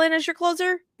Martin fill in as your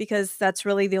closer? Because that's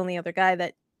really the only other guy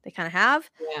that they kind of have.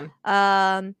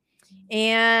 Yeah.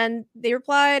 And they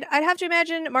replied, I'd have to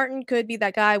imagine Martin could be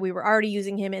that guy. We were already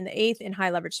using him in the eighth in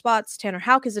high leverage spots. Tanner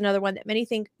Houck is another one that many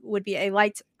think would be a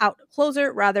lights out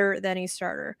closer rather than a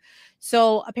starter.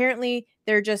 So apparently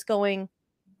they're just going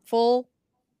full,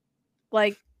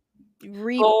 like, Full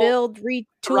rebuild, retooling.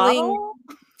 throttle?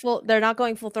 They're not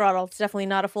going full throttle. It's definitely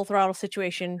not a full throttle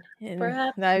situation. And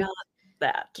Perhaps not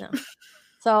that. no.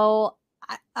 So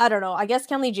I don't know. I guess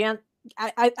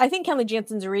I think Kenley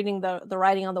Jansen's reading the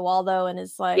writing on the wall though, and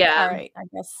is like, Yeah. all right,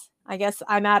 I guess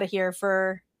I'm out of here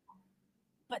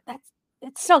but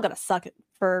it's still gonna suck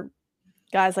for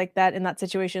guys like that in that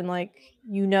situation. Like,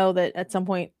 that at some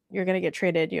point you're gonna get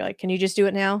traded. You're like, can you just do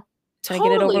it now? Can I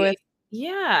get it over with?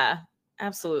 Yeah,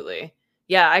 absolutely.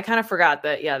 Yeah, I kind of forgot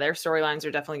that. Yeah, their storylines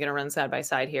are definitely going to run side by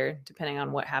side here, depending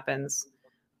on what happens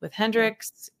with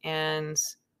Hendricks. And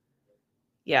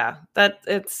yeah, that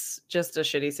it's just a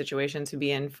shitty situation to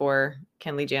be in for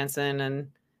Kenley Jansen. And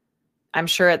I'm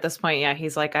sure at this point, yeah,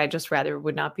 he's like, I just rather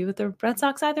would not be with the Red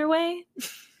Sox either way.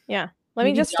 Yeah. Let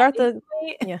me just start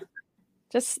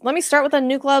just let me start with a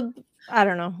new club. I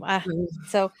don't know.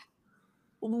 So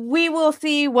we will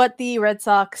see what the Red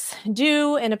Sox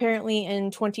do. And apparently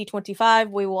in 2025,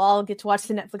 we will all get to watch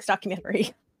the Netflix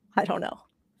documentary. I don't know.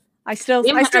 I still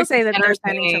say that they're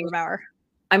signing Trevor Bauer.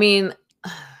 I mean,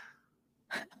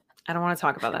 I don't want to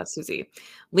talk about that, Susie.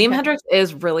 Liam Hendricks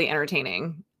is really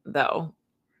entertaining, though.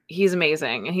 He's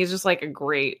amazing. And he's just like a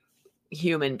great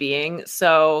human being.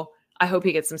 So I hope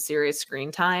he gets some serious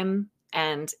screen time.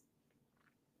 And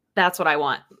that's what I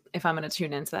want if I'm going to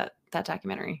tune into that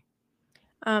documentary.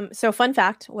 So fun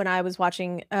fact, when I was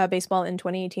watching baseball in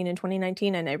 2018 and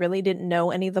 2019, and I really didn't know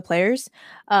any of the players,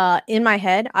 in my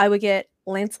head, I would get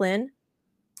Lance Lynn,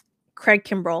 Craig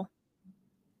Kimbrell,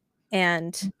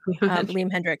 and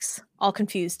Liam Hendricks all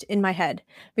confused in my head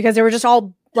because they were just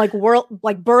all like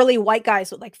burly white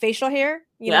guys with like facial hair.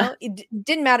 You know, it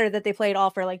didn't matter that they played all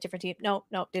for like different teams. No,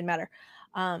 didn't matter.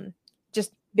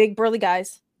 Just big burly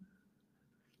guys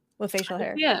with facial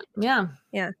hair. Yeah.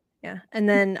 And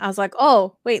then I was like,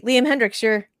 oh wait, Liam Hendricks,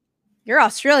 you're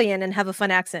Australian and have a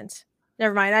fun accent.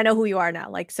 Never mind, I know who you are now.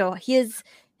 Like, so his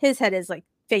head is like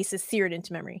face is seared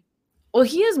into memory. Well,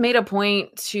 he has made a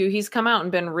point he's come out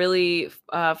and been really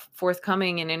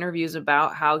forthcoming in interviews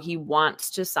about how he wants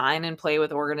to sign and play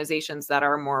with organizations that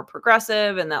are more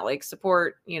progressive and that like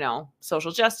support,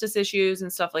 social justice issues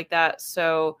and stuff like that.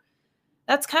 So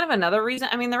that's kind of another reason.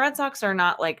 I mean, the Red Sox are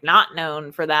not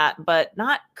known for that, but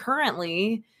not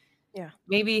currently. Yeah.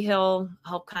 Maybe he'll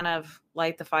help kind of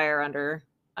light the fire under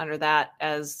that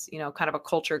as, kind of a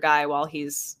culture guy while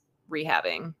he's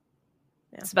rehabbing.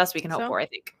 Yeah. It's the best we can hope for, I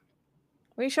think.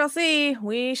 We shall see.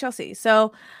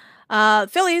 So,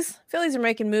 Phillies are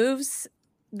making moves.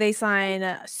 They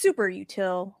sign super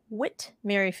util Whit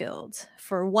Merrifield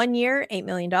for 1 year, $8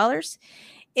 million.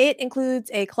 It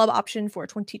includes a club option for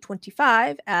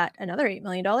 2025 at another $8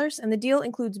 million. And the deal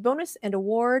includes bonus and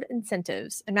award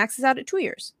incentives and maxes out at 2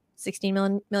 years,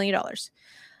 $16 million.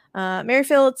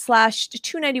 Merrifield slashed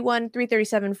 291,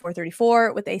 337,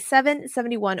 434 with a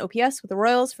 771 OPS with the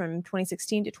Royals from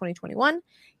 2016 to 2021.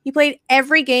 He played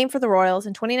every game for the Royals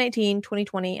in 2019,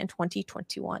 2020, and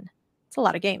 2021. It's a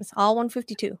lot of games, all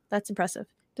 152. That's impressive.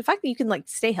 The fact that you can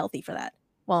stay healthy for that.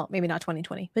 Well, maybe not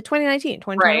 2020, but 2019,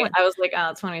 2021. Right. I was like,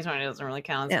 2020 doesn't really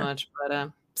count as much,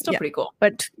 but still pretty cool.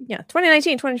 But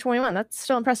 2019, 2021, that's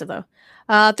still impressive though.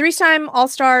 Three-time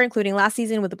All-Star, including last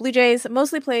season with the Blue Jays,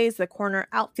 mostly plays the corner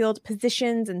outfield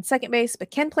positions and second base, but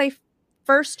can play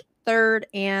first, third,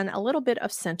 and a little bit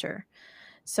of center.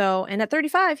 So, and at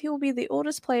 35, he will be the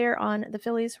oldest player on the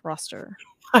Phillies roster.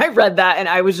 I read that and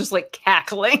I was just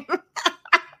cackling.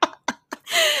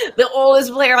 The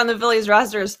oldest player on the Phillies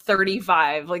roster is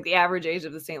 35. The average age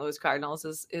of the St. Louis Cardinals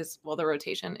is the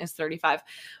rotation is 35.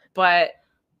 But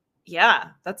Yeah,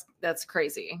 that's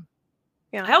crazy.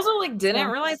 Yeah. I also like didn't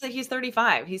So, realize that he's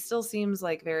 35. He still seems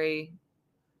like very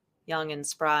young and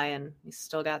spry, and he's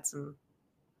still got some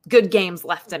good games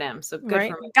left in him. So good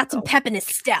right. for Got some Merrifield. pep in his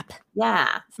step.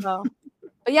 Yeah. So,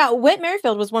 but yeah, Whit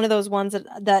Merrifield was one of those ones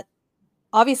that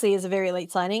obviously is a very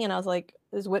late signing, and I was like,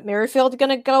 is Whit Merrifield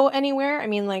gonna go anywhere? I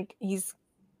mean, like he's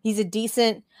a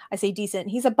decent, I say decent,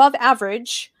 he's above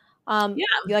average, Yeah.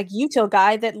 like util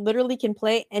guy that literally can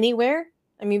play anywhere.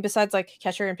 I mean, besides like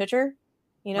catcher and pitcher,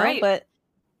 Right. but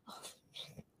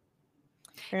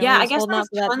Yeah, apparently I he's guess holding out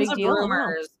for that big deal. I don't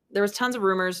know. there was tons of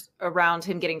rumors around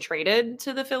him getting traded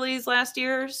to the Phillies last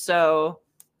year. So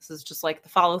this is just like the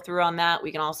follow through on that.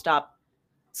 We can all stop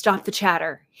the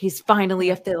chatter. He's finally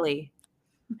Yeah. a Philly.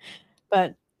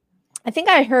 But I think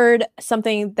I heard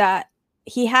something that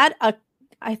he had a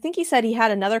I think he said he had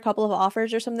another couple of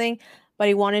offers or something, but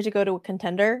he wanted to go to a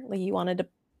contender. Like he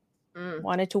Mm,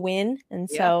 wanted to win, and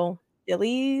yep. so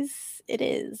Phillies it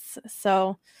is.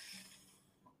 So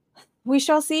we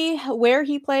shall see where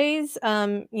he plays.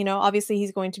 Obviously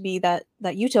he's going to be that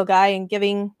util guy and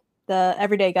giving the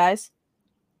everyday guys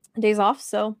days off.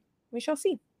 So we shall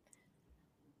see.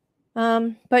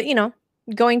 But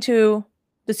going to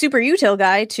the super util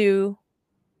guy to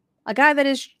a guy that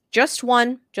is just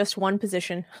one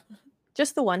position,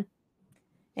 just the one,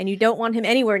 and you don't want him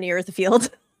anywhere near the field.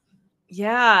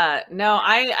 Yeah. No,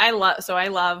 I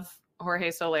love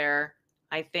Jorge Soler.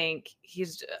 I think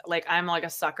he's like I'm like a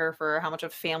sucker for how much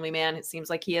of a family man it seems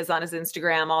like he is on his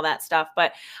Instagram, all that stuff.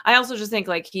 But I also just think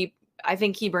like I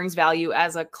think he brings value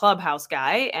as a clubhouse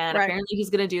guy, and Right. apparently he's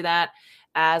going to do that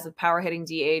as a power hitting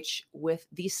DH with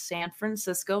the San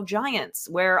Francisco Giants,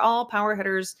 where all power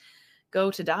hitters go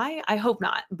to die. I hope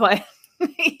not, but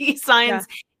he Yeah. signs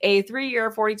a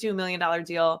 3-year, $42 million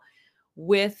deal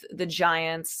with the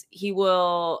Giants. He he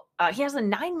has a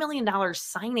 $9 million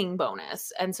signing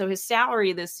bonus. And so his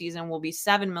salary this season will be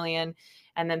 $7 million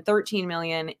and then $13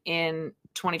 million in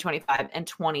 2025 and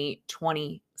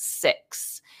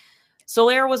 2026.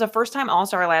 Soler was a first-time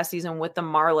All-Star last season with the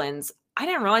Marlins. I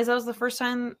didn't realize that was the first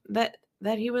time that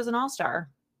he was an All-Star.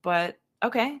 But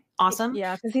okay, awesome.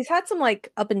 Yeah, because he's had some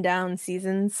like up and down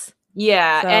seasons.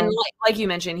 Yeah, and So like you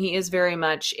mentioned, he is very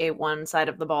much a one side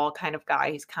of the ball kind of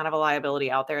guy. He's kind of a liability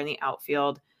out there in the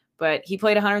outfield, but he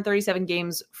played 137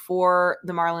 games for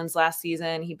the Marlins last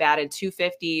season. He batted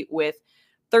 250 with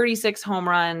 36 home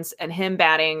runs, and him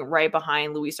batting right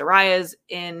behind Luis Arias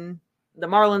in the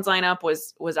Marlins lineup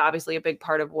was obviously a big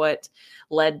part of what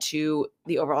led to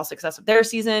the overall success of their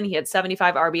season. He had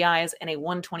 75 RBIs and a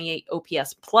 128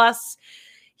 OPS plus.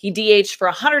 He DH'd for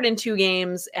 102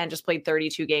 games and just played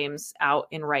 32 games out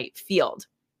in right field.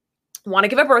 Want to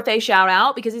give a birthday shout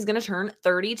out because he's going to turn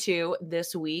 32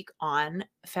 this week on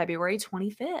February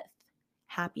 25th.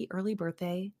 Happy early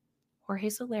birthday, Jorge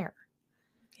Soler.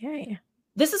 yeah.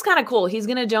 This is kind of cool. He's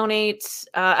going to donate.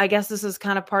 I guess this is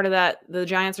kind of part of that. The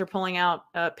Giants are pulling out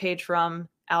a page from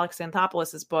Alex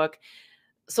Anthopoulos' book.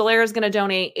 Soler is going to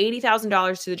donate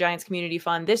 $80,000 to the Giants Community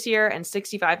Fund this year and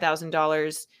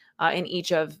 $65,000 in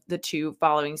each of the 2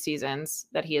 following seasons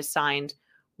that he has signed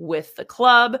with the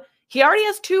club. He already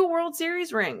has 2 World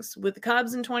Series rings with the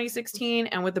Cubs in 2016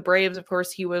 and with the Braves. Of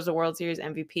course, he was a World Series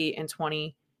MVP in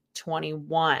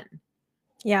 2021.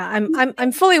 Yeah,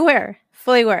 I'm fully aware.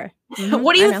 Fully aware.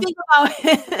 What do I you know. think about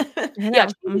I yeah, know.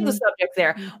 changing the subject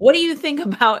there. Mhm. What do you think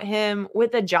about him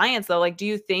with the Giants though? Like, do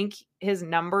you think his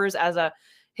numbers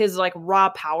his like raw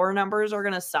power numbers are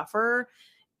gonna suffer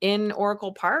in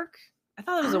Oracle Park? I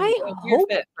thought it was a I weird hope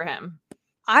fit for him.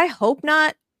 I hope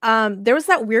not. There was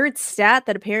that weird stat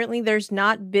that apparently there's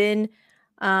not been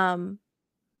um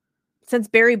since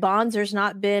Barry Bonds, there's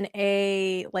not been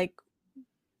a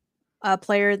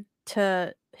player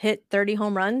to hit 30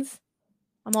 home runs.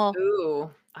 I'm all, Ooh,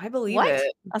 I believe what?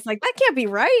 it. I was like, that can't be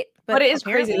right. But But it is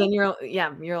crazy. Then apparently,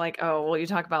 you're like, oh, well, you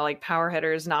talk about like power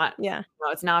hitters, not yeah,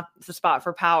 well, it's not the spot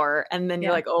for power. And then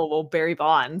you're yeah, like, oh, well, Barry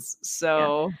Bonds. yeah.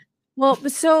 So Well,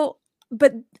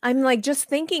 but I'm like just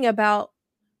thinking about,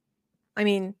 I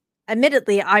mean,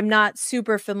 admittedly, I'm not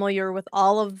super familiar with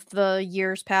all of the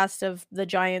years past of the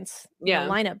Giants, yeah,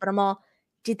 lineup, but I'm all,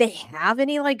 did they have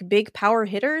any like big power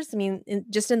hitters? I mean,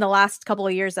 just in the last couple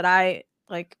of years that I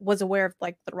like was aware of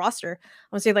like the roster, I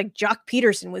would say like Jock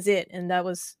Peterson was it, and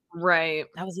right.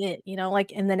 that was it,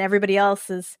 like, and then everybody else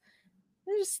is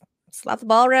they just slap the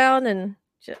ball around and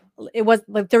it was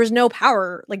like there was no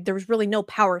power, like there was really no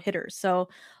power hitters. So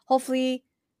hopefully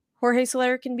Jorge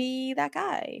Soler can be that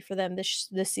guy for them this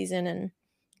season and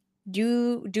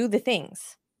do the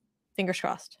things. Fingers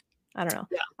crossed. I don't know.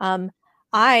 Yeah.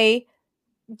 I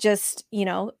just,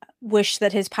 wish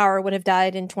that his power would have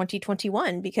died in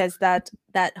 2021 because that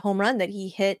home run that he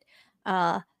hit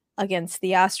uh against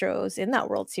the Astros in that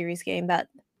World Series game, that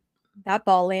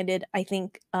ball landed, I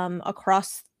think,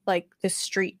 across like the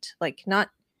street, like not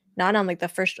on like the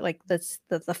first, like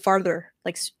the farther,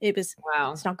 like it was.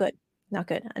 Wow. It's not good, not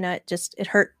good, and it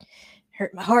hurt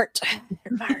my heart,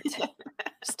 hurt my heart.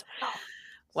 Just, oh.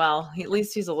 Well, at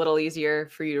least he's a little easier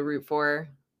for you to root for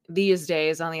these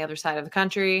days on the other side of the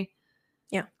country.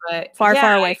 Yeah, But far, yeah,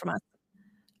 far away from us.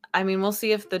 I mean, we'll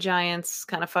see if the Giants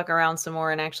kind of fuck around some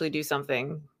more and actually do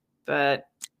something. But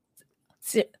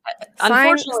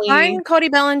unfortunately, sign Cody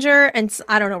Bellinger, and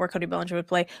I don't know where Cody Bellinger would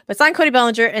play, but sign Cody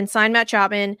Bellinger and sign Matt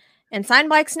Chapman and sign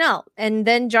Blake Snell, and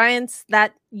then Giants,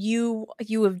 that you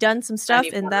have done some I stuff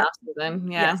need in one that.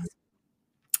 then. Yeah. Yes.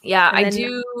 Yeah, And I then,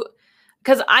 do,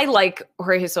 because I like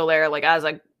Jorge Soler, like as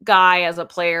a guy, as a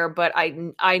player, but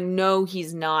I know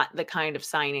he's not the kind of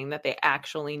signing that they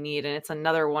actually need, and it's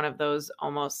another one of those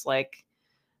almost like,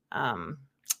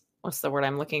 what's the word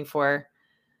I'm looking for?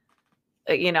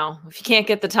 If you can't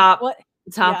get the top what?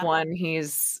 top Yeah. one,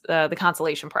 he's the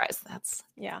consolation prize. That's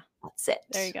it.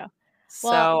 There you go.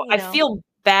 So I feel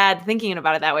bad thinking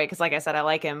about it that way because, like I said, I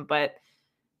like him, but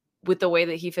with the way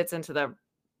that he fits into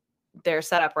their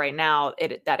setup right now,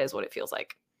 that is what it feels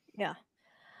like. Yeah.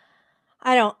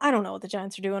 I don't know what the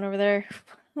Giants are doing over there.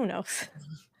 Who knows?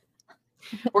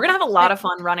 We're gonna have a lot of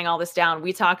fun running all this down.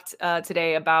 We talked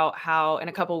today about how in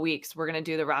a couple weeks we're gonna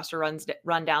do the roster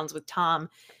rundowns with Tom,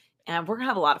 and we're gonna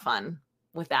have a lot of fun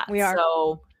with that. We are.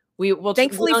 So we will.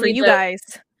 Thankfully for you guys,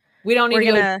 we don't need we're to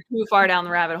go gonna too far down the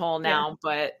rabbit hole now, Yeah.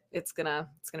 but it's gonna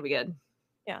be good.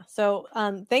 Yeah. So,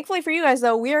 thankfully for you guys,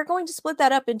 though, we are going to split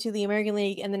that up into the American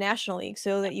League and the National League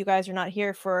so that you guys are not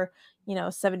here for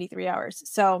 73 hours.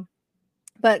 So,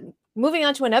 but moving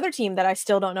on to another team that I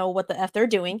still don't know what the F they're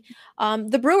doing.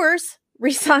 The Brewers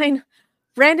re-sign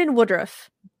Brandon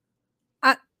Woodruff.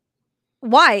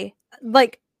 Why?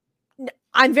 Like,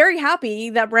 I'm very happy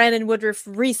that Brandon Woodruff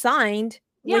re-signed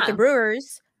with the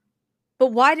Brewers, but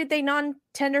why did they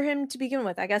non-tender him to begin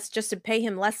with? I guess just to pay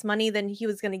him less money than he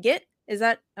was going to get. Is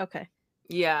that okay?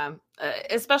 Yeah,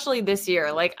 especially this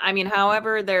year. Like, I mean,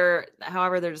 however they're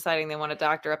deciding they want to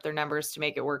doctor up their numbers to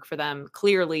make it work for them.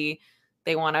 Clearly,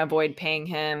 they want to avoid paying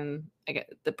him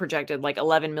the projected like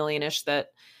 11 million-ish that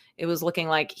it was looking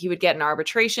like he would get in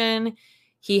arbitration.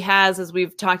 He has, as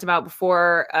we've talked about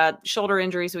before, shoulder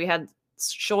injury. So he had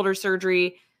shoulder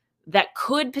surgery that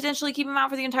could potentially keep him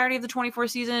out for the entirety of the 24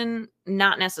 season.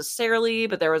 Not necessarily,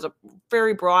 but there was a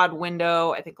very broad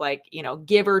window. I think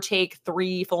give or take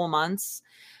 3 full months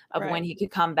of when he could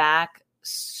come back.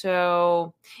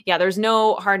 So yeah, there's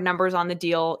no hard numbers on the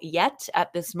deal yet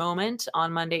at this moment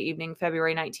on Monday evening,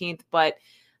 February 19th, but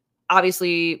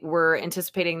obviously we're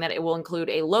anticipating that it will include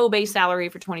a low base salary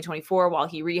for 2024 while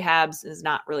he rehabs. Is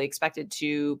not really expected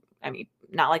to,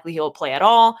 not likely he'll play at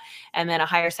all. And then a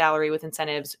higher salary with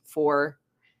incentives for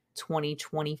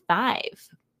 2025.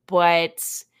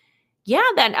 But yeah,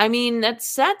 that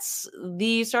sets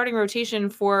the starting rotation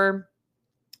for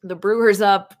the Brewers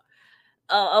up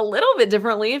a little bit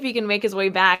differently if he can make his way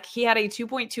back. He had a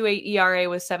 2.28 ERA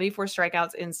with 74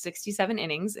 strikeouts in 67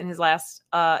 innings in his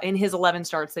 11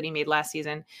 starts that he made last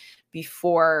season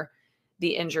before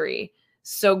the injury.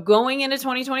 So going into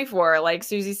 2024, like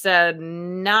Susie said,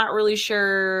 not really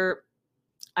sure.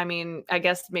 I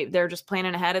guess maybe they're just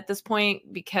planning ahead at this point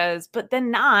but then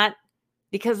not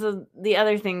because of the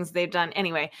other things they've done.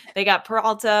 Anyway, they got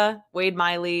Peralta, Wade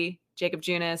Miley, Jacob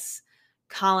Junis,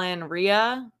 Colin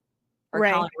Rea, or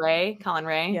Colin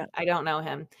Ray. Yeah. I don't know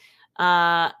him.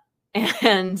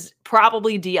 And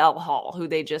probably DL Hall, who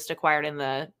they just acquired in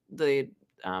the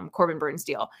Corbin Burns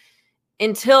deal,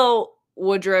 until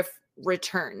Woodruff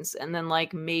returns. And then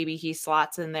maybe he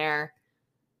slots in there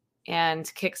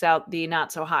and kicks out the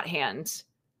not so hot hand.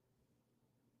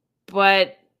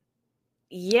 But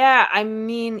yeah,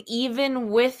 even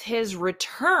with his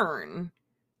return,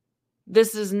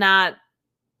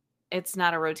 it's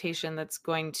not a rotation that's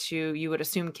going to, you would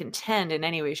assume, contend in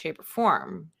any way, shape, or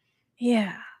form.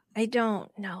 Yeah, I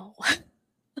don't know.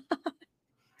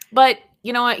 But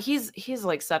you know what? He's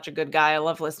such a good guy. I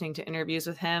love listening to interviews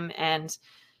with him, and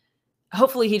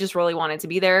hopefully he just really wanted to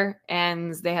be there,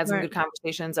 and they had some good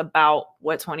conversations about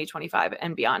what 2025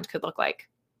 and beyond could look like.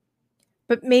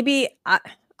 But maybe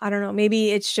I don't know.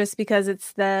 Maybe it's just because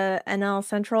it's the NL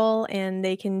Central and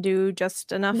they can do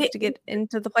just enough to get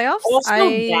into the playoffs. Also,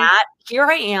 here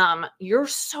I am. You're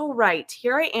so right.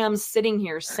 Here I am sitting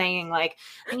here saying,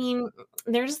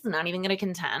 they're just not even going to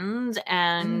contend,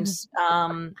 and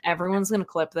everyone's going to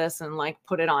clip this and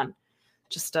put it on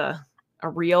just a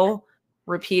reel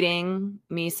repeating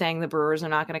me saying the Brewers are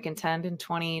not going to contend in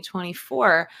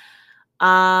 2024.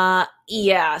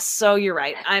 Yeah, so you're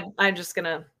right. I'm just going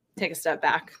to take a step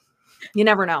back. You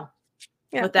never know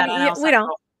Yeah, with that NL we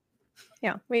don't. Central.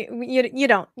 Yeah,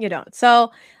 you don't.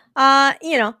 So,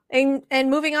 and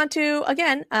moving on to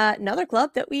again another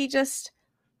club that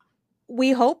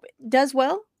we hope does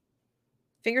well.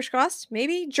 Fingers crossed.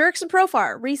 Maybe Jurickson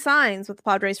Profar re-signs with the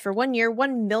Padres for 1 year,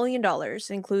 $1 million.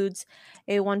 Includes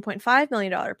a $1.5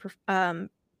 million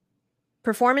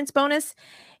performance bonus,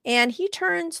 and he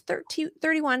turns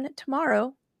 31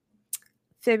 tomorrow,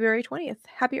 February 20th.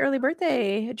 Happy early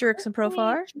birthday, Jurickson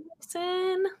Profar.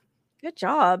 Jackson. Good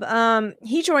job.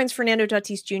 He joins Fernando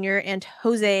Tatis Jr. and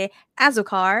Jose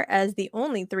Azocar as the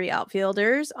only 3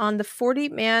 outfielders on the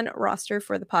 40-man roster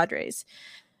for the Padres.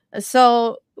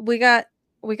 So we got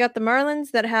the Marlins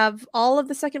that have all of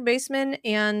the second basemen,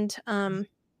 and and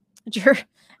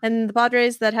the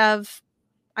Padres that have,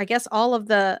 I guess, all of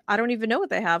the, I don't even know what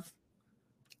they have.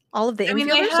 All of the I mean,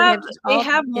 infielders. So they have just they all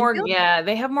have more. infield? Yeah,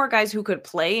 they have more guys who could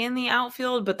play in the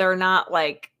outfield, but they're not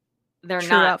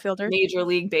True outfielders. Major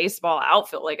League Baseball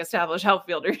outfield, like established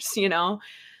outfielders. Interesting.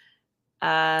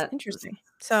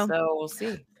 So So we'll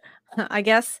see. I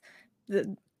guess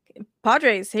the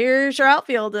Padres, here's your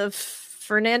outfield of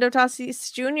Fernando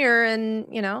Tatis Jr. and,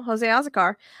 Jose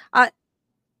Azocar. I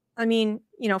mean,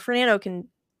 Fernando can,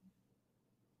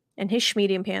 and his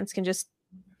medium pants can just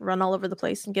run all over the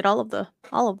place and get all of the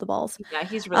balls. Yeah,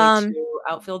 he's really 2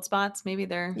 outfield spots. Maybe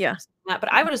they're Yeah.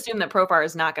 but I would assume that Profar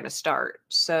is not going to start.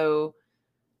 So,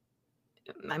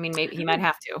 I mean, maybe he might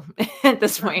have to at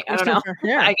this point. I don't know.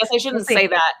 Yeah. I guess I shouldn't say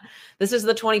that. This is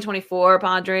the 2024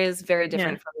 Padres, very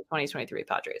different from the 2023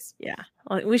 Padres. Yeah,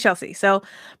 well, we shall see. So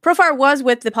Profar was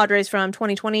with the Padres from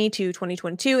 2020 to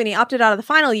 2022, and he opted out of the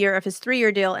final year of his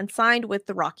 3-year deal and signed with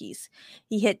the Rockies.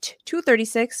 He hit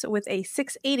 .236 with a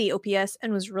 .680 OPS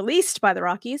and was released by the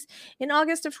Rockies in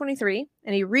August of 23,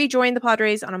 and he rejoined the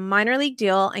Padres on a minor league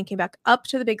deal and came back up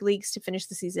to the big leagues to finish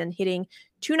the season, hitting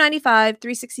 .295,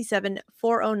 .367,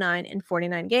 .409 in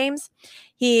 49 games.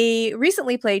 He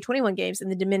recently played 21 games in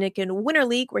the Dominican Winter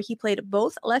League, where he played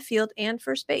both left field and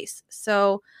first base.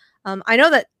 So I know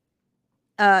that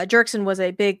Jurickson was a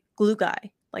big glue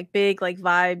guy, big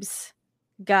vibes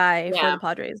guy for the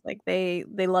Padres. Like they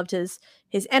loved his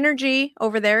energy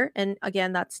over there, and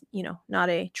again, that's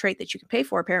not a trait that you can pay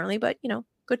for apparently, but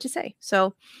good to say.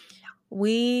 So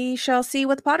we shall see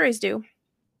what the Padres do.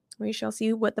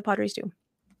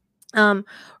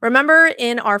 Remember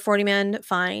in our 40-man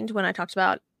find when I talked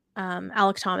about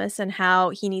Alek Thomas and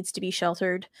how he needs to be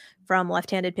sheltered from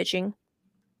left-handed pitching?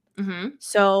 Mm-hmm.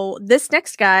 So this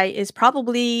next guy is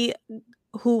probably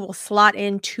who will slot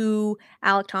into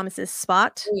Alek Thomas's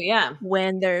spot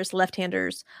when there's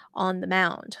left-handers on the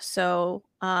mound. So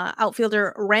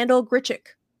outfielder Randall Grichuk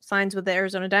signs with the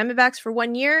Arizona Diamondbacks for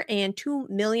 1 year and $2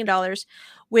 million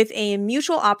with a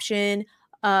mutual option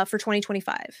for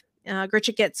 2025.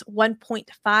 Grichuk gets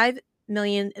 $1.5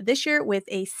 million this year with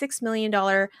a $6 million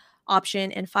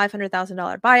option and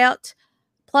 $500,000 buyout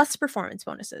plus performance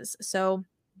bonuses. So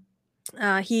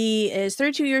he is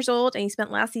 32 years old, and he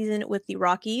spent last season with the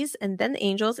Rockies and then the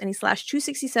Angels, and he slashed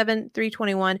 .267,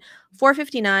 .321,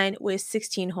 .459 with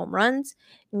 16 home runs.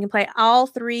 He can play all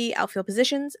 3 outfield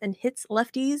positions and hits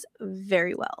lefties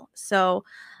very well. So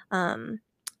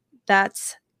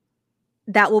that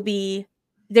will be,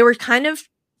 they were kind of,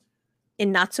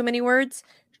 in not so many words,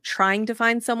 trying to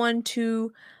find someone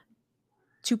to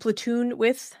platoon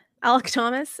with Alek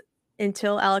Thomas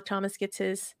until Alek Thomas gets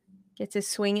his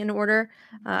swing in order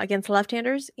against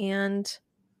left-handers, and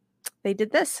they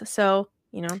did this. So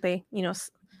they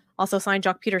also signed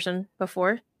Jock Peterson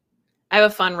before. I have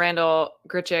a fun Randall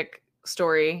Grichuk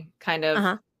story, kind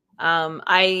of.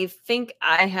 I think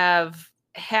I have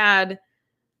had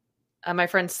my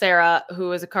friend Sarah,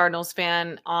 who is a Cardinals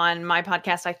fan, on my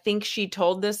podcast. I think she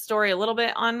told this story a little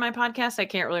bit on my podcast. I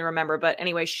can't really remember. But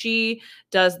anyway, she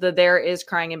does the There Is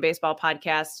Crying in Baseball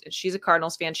podcast. She's a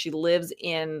Cardinals fan. She lives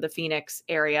in the Phoenix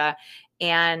area.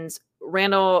 And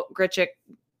Randall Grichuk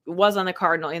was on the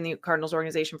Cardinals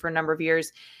organization for a number of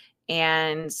years.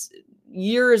 And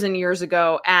years and years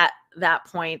ago at that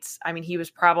point, I mean, he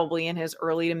was probably in his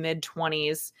early to mid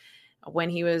 20s when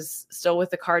he was still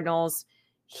with the Cardinals.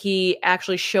 He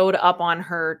actually showed up on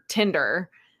her Tinder,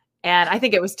 and I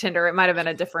think it was Tinder. It might've been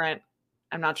a different,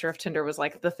 I'm not sure if Tinder was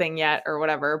like the thing yet or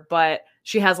whatever, but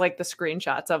she has like the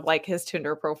screenshots of like his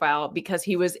Tinder profile because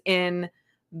he was in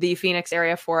the Phoenix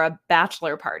area for a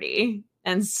bachelor party.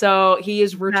 And so he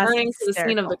is returning to the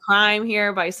scene of the crime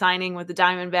here by signing with the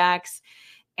Diamondbacks.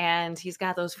 And he's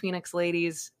got those Phoenix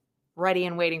ladies ready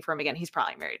and waiting for him again. He's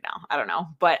probably married now. I don't know.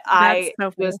 But That's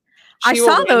so funny. I she will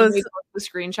saw those. randomly post the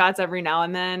screenshots every now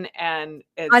and then. And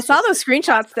I it's saw just those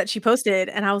screenshots that she posted,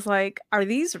 and I was like, "Are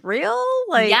these real?"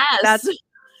 Like, yes.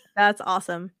 that's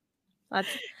awesome. That's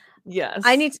Yes.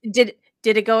 I need. Did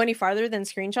it go any farther than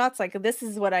screenshots? Like, this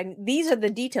is what these are the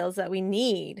details that we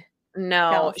need.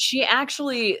 No, Kels. she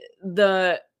actually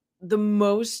the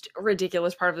most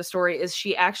ridiculous part of the story is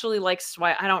she actually like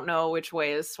swipe. I don't know which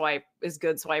way is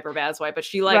good swipe or bad swipe, but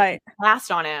she like Right.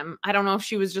 passed on him. I don't know if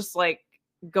she was just like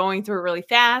going through it really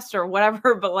fast or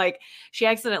whatever, but like she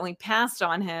accidentally passed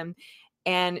on him.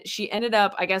 And she ended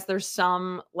up, I guess there's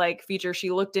some like feature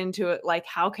she looked into it, like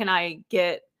how can I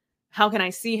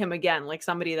see him again, like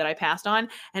somebody that I passed on?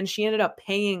 And she ended up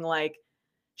paying like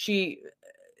she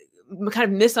kind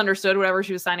of misunderstood whatever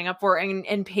she was signing up for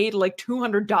and paid like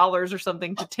 $200 or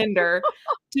something to Tinder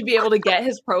to be able to get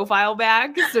his profile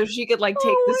back so she could like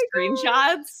take the Oh my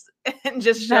screenshots and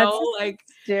just God. That's show like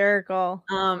hysterical.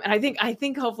 and I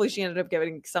think hopefully she ended up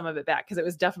getting some of it back because it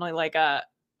was definitely like a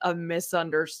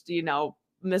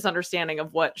misunderstanding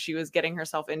of what she was getting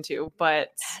herself into.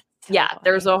 But So yeah, funny.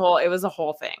 it was a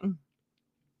whole thing.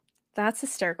 That's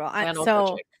hysterical.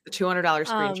 The $200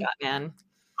 screenshot, man.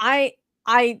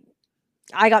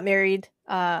 I got married.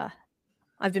 I've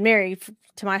been married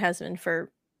to my husband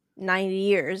for 90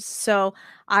 years. So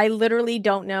I literally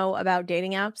don't know about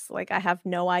dating apps. Like, I have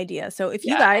no idea. So if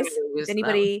you Yeah, I guys, never if used them.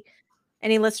 anybody,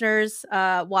 any listeners,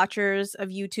 watchers of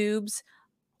YouTubes,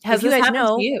 Has if you this guys happened to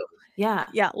know, you? Yeah.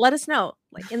 yeah, let us know.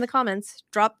 Like, in the comments,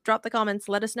 drop the comments,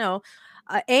 let us know.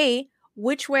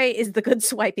 Which way is the good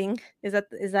swiping? Is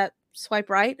that swipe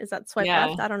right? Is that swipe Yeah.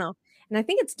 left? I don't know. And I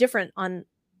think it's different on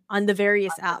the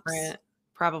various apps. Different,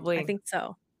 probably. I think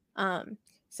so.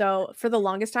 So for the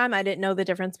longest time, I didn't know the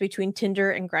difference between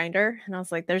Tinder and Grindr, and I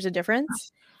was like, "There's a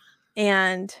difference."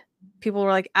 And people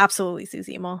were like, "Absolutely,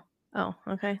 Susie." Well, oh,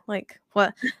 okay. Like,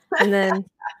 what? And then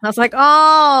I was like,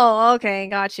 "Oh, okay,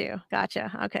 gotcha.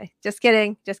 Okay, just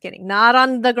kidding. Not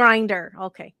on the Grinder.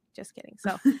 Okay, just kidding."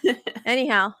 So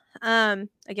anyhow,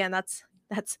 again, that's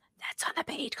on the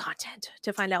paid content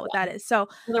to find out what that is. So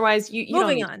Otherwise, you don't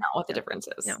moving need to on. know what the difference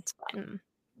is. No. It's fine.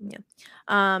 Yeah.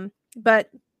 But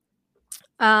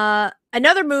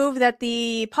another move that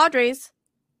the Padres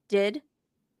did,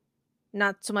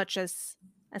 not so much as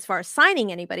far as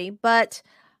signing anybody, but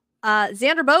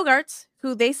Xander Bogaerts,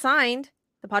 who the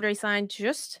Padres signed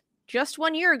just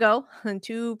 1 year ago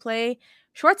to play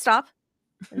shortstop,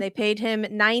 and they paid him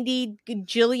 $90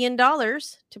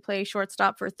 gajillion to play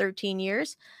shortstop for 13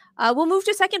 years. We'll move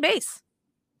to second base.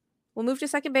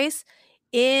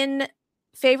 In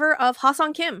favor of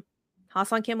Ha-Seong Kim.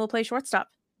 Ha-Seong Kim will play shortstop.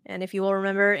 And if you will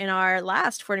remember in our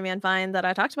last 40-man find that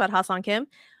I talked about Ha-Seong Kim,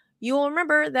 you will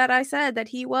remember that I said that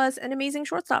he was an amazing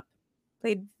shortstop.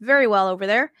 Played very well over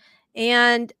there.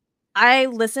 And I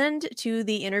listened to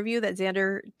the interview that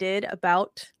Xander did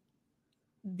about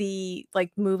the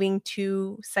like moving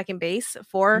to second base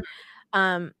for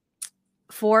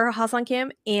Ha-Seong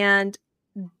Kim, and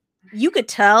you could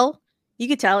tell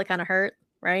it kind of hurt,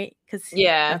 right? Because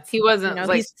Yeah, that's, he wasn't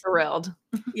like he's, thrilled.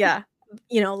 yeah,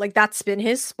 like that's been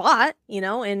his spot,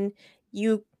 and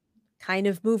you kind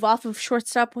of move off of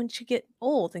shortstop once you get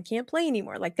old and can't play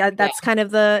anymore. Like that, Yeah. that's kind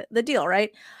of the deal,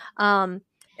 right? And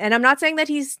I'm not saying that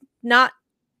he's not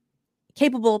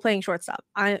capable of playing shortstop.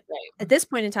 At this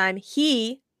point in time,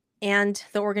 he and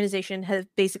the organization have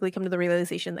basically come to the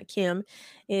realization that Kim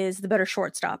is the better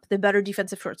shortstop, the better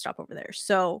defensive shortstop over there.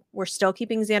 So we're still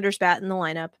keeping Xander's bat in the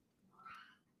lineup.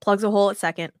 Plugs a hole at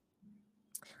second.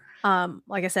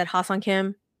 Like I said, Ha-Seong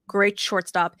Kim, great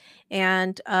shortstop,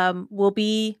 and will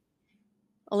be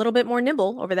a little bit more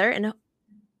nimble over there. And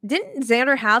didn't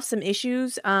Xander have some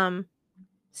issues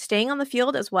staying on the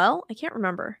field as well? I can't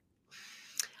remember.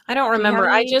 I don't remember.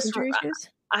 Injury issues?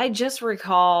 I just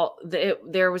recall that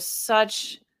there was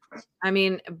such. I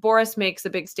mean, Boris makes a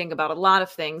big stink about a lot of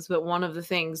things, but one of the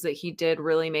things that he did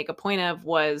really make a point of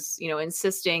was,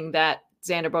 insisting that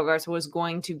Xander Bogaerts was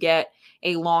going to get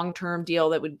a long-term deal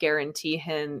that would guarantee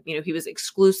him, he was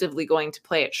exclusively going to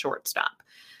play at shortstop.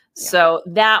 Yeah. So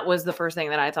that was the first thing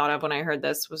that I thought of when I heard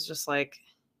this, was just like,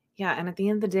 yeah. And at the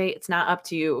end of the day, it's not up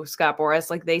to you, Scott Boras.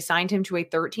 Like, they signed him to a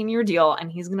 13-year deal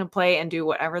and he's going to play and do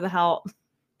whatever the hell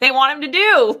they want him to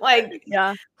do. Like,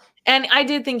 yeah. And I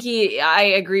did think I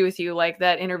agree with you, like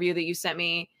that interview that you sent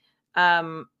me,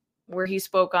 where he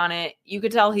spoke on it, you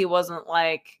could tell he wasn't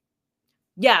like,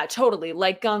 yeah, totally,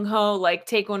 like gung-ho, like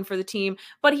take one for the team.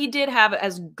 But he did have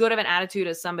as good of an attitude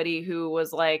as somebody who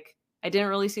was like, I didn't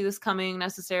really see this coming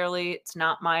necessarily. It's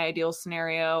not my ideal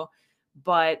scenario,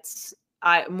 but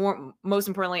most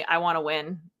importantly, I want to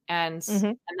win.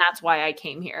 and that's why I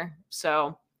came here.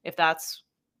 So if that's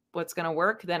what's going to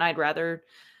work, then I'd rather,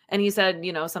 and he said,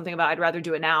 something about I'd rather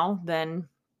do it now than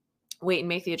wait and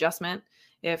make the adjustment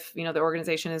if, the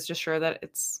organization is just sure that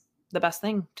it's the best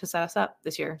thing to set us up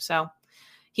this year. So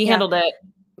he handled it,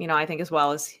 I think as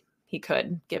well as he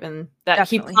could, given that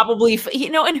Definitely. he probably,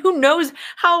 and who knows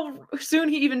how soon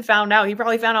he even found out. He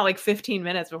probably found out like 15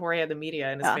 minutes before he had the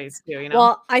media in his face too,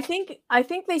 Well, I think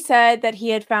they said that he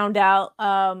had found out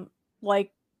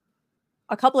like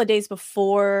a couple of days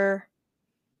before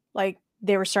like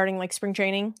they were starting like spring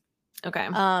training. Okay.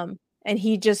 And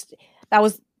he just that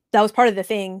was part of the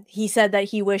thing. He said that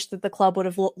he wished that the club would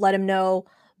have let him know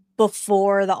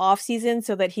before the off season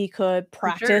so that he could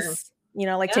practice,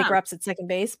 take reps at second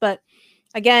base. But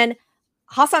again,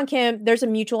 Ha-Seong Kim, there's a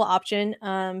mutual option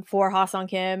for Ha-Seong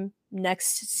Kim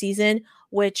next season,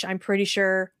 which I'm pretty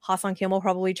sure Ha-Seong Kim will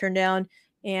probably turn down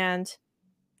and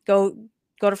go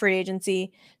to free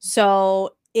agency.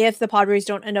 So if the Padres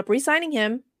don't end up re-signing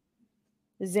him,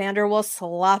 Xander will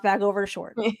slot back over to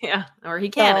short. Yeah, or he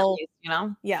can at least,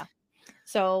 Yeah.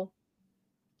 So,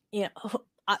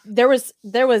 there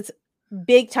was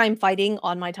big time fighting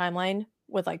on my timeline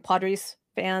with like Padres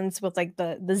fans with like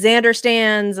the Xander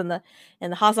stands and the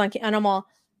Ha-Seong, and I'm all,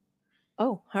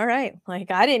 oh, all right.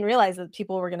 Like I didn't realize that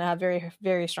people were gonna have very,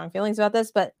 very strong feelings about this.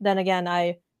 But then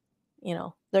again,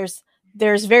 there's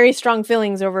very strong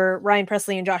feelings over Ryan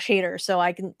Presley and Josh Hader. So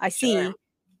I see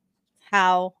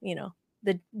how,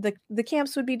 the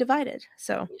camps would be divided.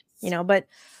 So, but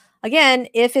again,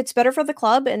 if it's better for the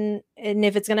club and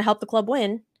if it's going to help the club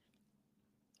win,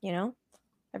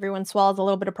 everyone swallows a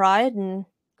little bit of pride and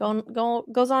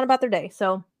goes on about their day.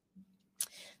 So,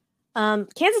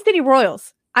 Kansas City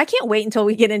Royals. I can't wait until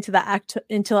we get into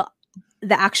the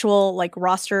actual like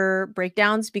roster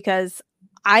breakdowns, because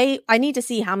I need to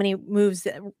see how many moves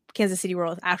that Kansas City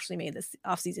Royals actually made this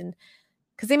offseason,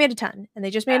 because they made a ton and they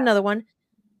just made another one.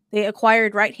 They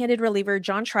acquired right-handed reliever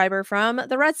John Schreiber from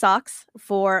the Red Sox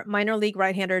for minor league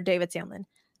right-hander David Sandlin.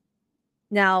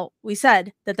 Now, we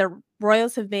said that the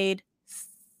Royals have made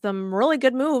some really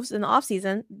good moves in the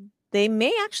offseason. They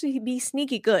may actually be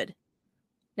sneaky good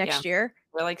next year.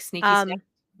 We're like sneaky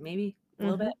maybe a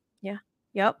little bit. Yeah.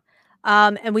 Yep.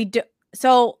 And we do.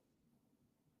 So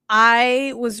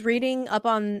I was reading up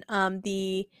on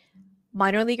the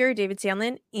minor leaguer David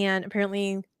Sandlin, and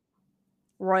apparently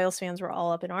Royals fans were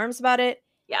all up in arms about it.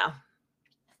 Yeah.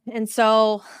 And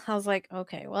so I was like,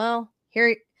 okay, well,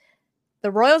 here the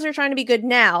Royals are trying to be good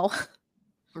now.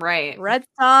 Right. Red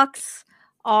Sox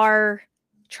are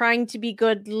trying to be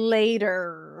good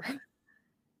later.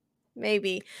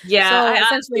 Maybe. Yeah. So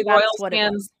essentially that's Royals what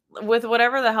fans, it was. With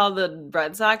whatever the hell the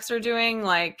Red Sox are doing,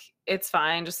 like, it's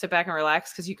fine. Just sit back and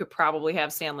relax, because you could probably have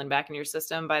Sandlin back in your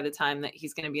system by the time that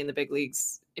he's going to be in the big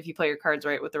leagues. If you play your cards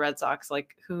right with the Red Sox,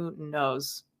 like, who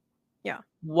knows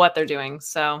what they're doing.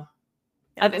 So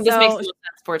I think this makes sense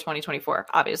for 2024,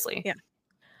 obviously.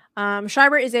 Yeah.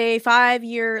 Schreiber is a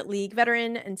 5-year league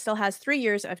veteran and still has 3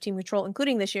 years of team control,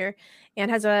 including this year,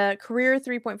 and has a career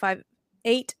 3.58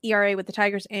 ERA with the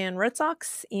Tigers and Red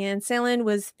Sox. And Sandlin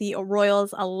was the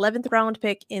Royals' 11th round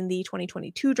pick in the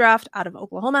 2022 draft out of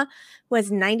Oklahoma, who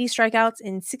has 90 strikeouts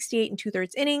in 68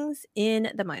 2/3 innings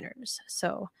in the minors.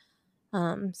 So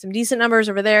some decent numbers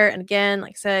over there. And again,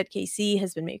 like I said, KC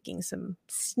has been making some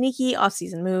sneaky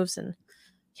offseason moves, and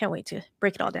can't wait to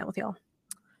break it all down with y'all.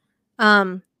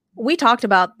 We talked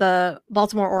about the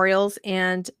Baltimore Orioles,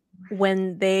 and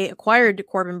when they acquired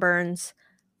Corbin Burns,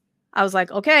 I was like,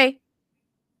 okay,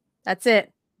 that's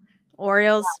it.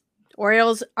 Orioles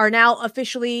are now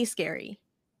officially scary,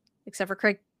 except for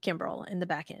Craig Kimbrell in the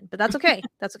back end. But that's okay.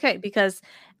 That's okay, because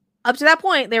up to that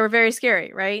point, they were very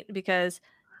scary, right? Because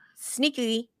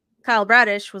sneaky Kyle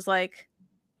Bradish was like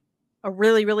a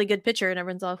really, really good pitcher, and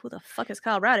everyone's all, who the fuck is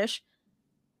Kyle Bradish?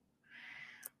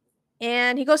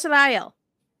 And he goes to the IL.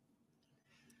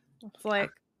 It's like,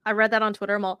 I read that on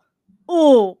Twitter. I'm all,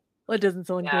 oh, that doesn't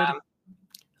sound good. It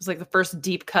was like the first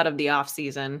deep cut of the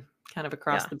offseason, kind of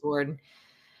across the board.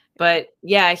 But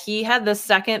yeah, he had the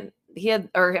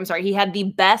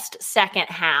best second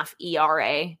half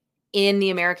ERA in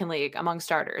the American League among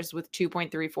starters, with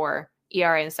 2.34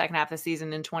 ERA in the second half of the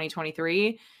season in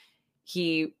 2023.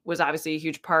 He was obviously a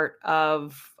huge part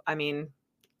of,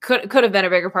 could have been a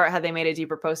bigger part had they made a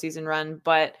deeper postseason run,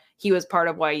 but he was part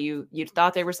of why you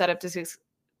thought they were set up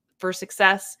for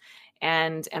success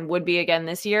and would be again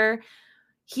this year.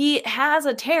 He has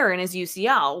a tear in his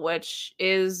UCL, which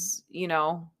is,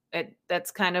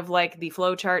 that's kind of like the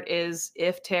flow chart is,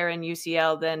 if tear in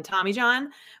UCL, then Tommy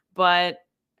John. But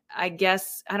I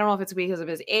guess, I don't know if it's because of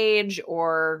his age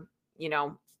or,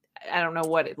 I don't know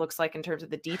what it looks like in terms of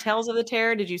the details of the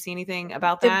tear. Did you see anything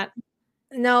about It, that?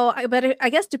 no, but I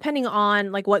guess depending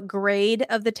on like what grade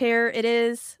of the tear it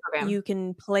is, Okay. you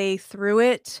can play through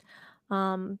it.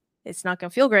 It's not gonna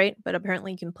feel great, but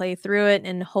apparently you can play through it,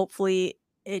 and hopefully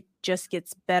it just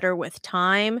gets better with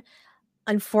time.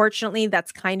 Unfortunately,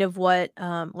 that's kind of what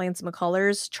Lance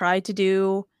McCullers tried to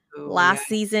do Oh yeah. last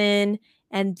season,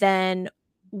 and then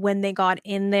when they got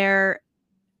in there,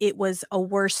 it was a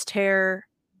worse tear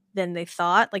than they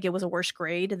thought. Like, it was a worse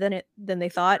grade than they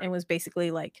thought, and was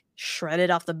basically, like, shredded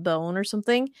off the bone or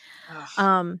something.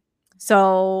 Ugh.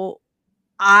 So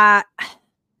I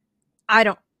I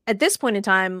don't at this point in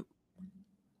time,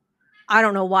 I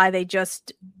don't know why they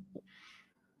just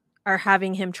are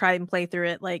having him try and play through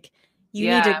it. Like, you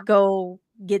need to Yeah. go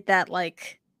get that,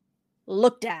 like,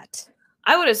 looked at.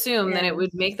 I would assume that it And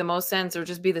would make the most sense or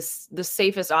just be the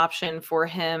safest option for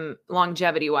him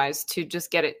longevity wise to just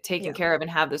get it taken yeah, care of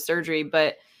and have the surgery.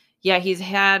 But yeah, he's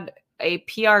had a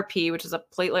PRP, which is a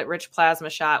platelet rich plasma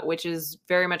shot, which is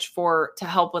very much for to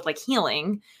help with like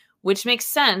healing, which makes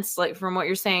sense, like from what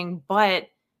you're saying. But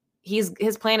his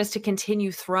plan is to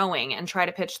continue throwing and try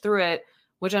to pitch through it,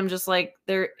 which I'm just like,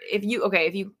 there, if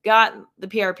you got the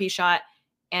PRP shot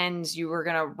and you were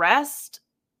gonna rest,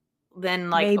 then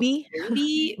like maybe.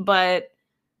 maybe, but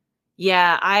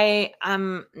yeah,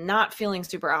 I'm not feeling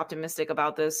super optimistic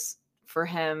about this for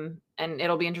him, and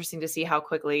it'll be interesting to see how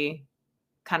quickly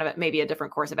kind of maybe a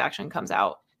different course of action comes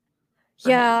out for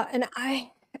him. Yeah,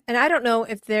 and I don't know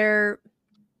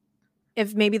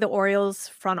if maybe the Orioles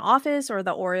front office or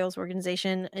the Orioles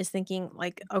organization is thinking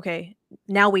like, okay,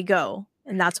 now we go.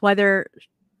 And that's why they're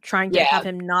trying to Yeah. have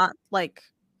him not like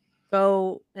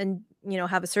go and,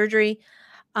 have a surgery.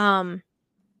 Um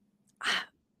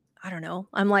I don't know.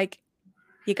 I'm like,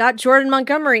 you got Jordan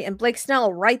Montgomery and Blake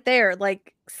Snell right there.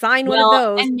 Like, sign one of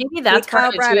Well, those. and maybe that's Get part Kyle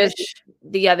of it too is Bradish.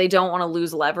 yeah, they don't want to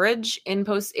lose leverage in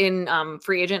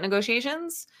free agent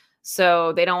negotiations.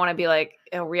 So they don't want to be like,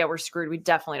 oh yeah, we're screwed. We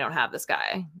definitely don't have this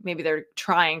guy. Maybe they're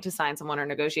trying to sign someone or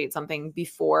negotiate something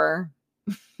before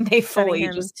they Sending fully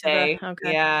him just to the say,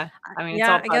 okay. yeah. I mean,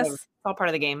 Yeah, I it's guess all part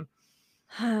of the game.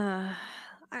 I,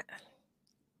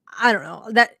 I don't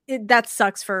know. That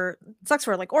sucks for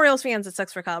like Orioles fans. It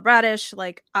sucks for Kyle Bradish.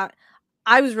 Like,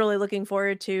 I was really looking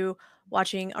forward to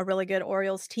watching a really good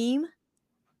Orioles team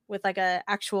with like a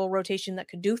actual rotation that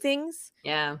could do things.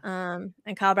 Yeah. And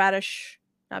Kyle Bradish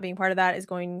not being part of that is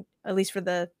going, at least for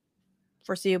the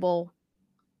foreseeable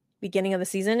beginning of the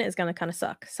season, is going to kind of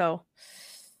suck. So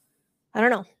I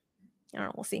don't know. I don't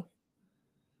know. We'll see.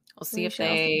 We'll see We if shall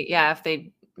see. if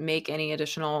they make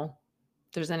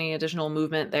there's any additional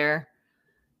movement there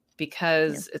Yeah.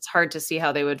 because it's hard to see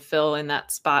how they would fill in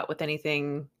that spot with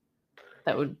anything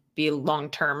that would be long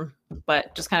term,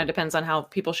 but just kind of depends on how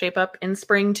people shape up in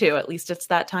spring too. At least it's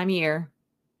that time of year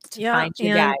to Yeah. find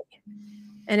your guy.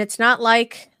 And it's not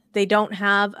like they don't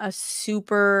have a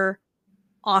super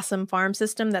awesome farm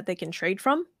system that they can trade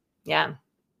from. Yeah.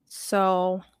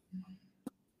 So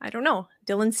I don't know.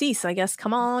 Dylan Cease, I guess,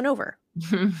 come on over.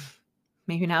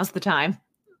 Maybe now's the time.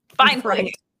 Finally.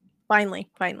 Right.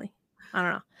 Finally. I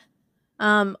don't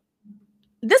know.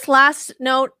 This last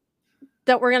note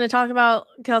that we're going to talk about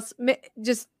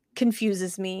just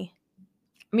confuses me.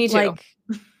 Me too. Like,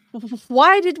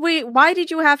 why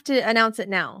did you have to announce it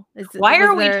now? Why Was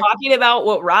are we there talking about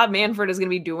what Rob Manfred is going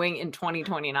to be doing in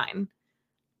 2029?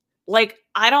 Like,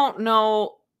 I don't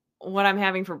know what I'm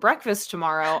having for breakfast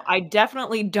tomorrow. I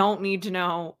definitely don't need to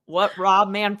know what Rob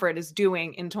Manfred is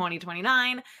doing in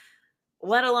 2029,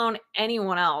 let alone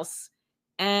anyone else.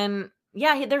 And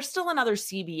yeah, there's still another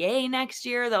CBA next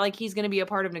year that like he's going to be a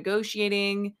part of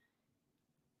negotiating.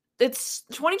 It's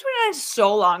 2029 is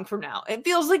so long from now. It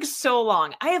feels like so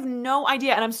long. I have no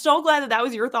idea. And I'm so glad that that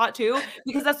was your thought too,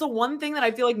 because that's the one thing that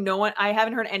I feel like I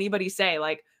haven't heard anybody say,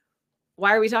 like,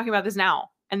 why are we talking about this now?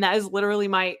 And that is literally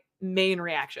my main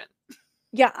reaction.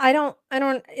 Yeah, I don't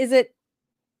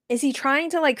is he trying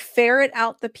to like ferret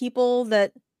out the people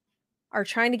that are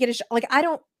trying to get a like I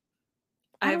don't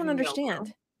have no clue.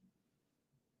 understand.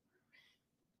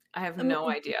 I have I mean, no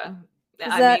idea. is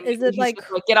I mean, it he's like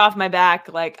just like, get off my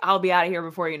back. Like, I'll be out of here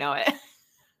before you know it.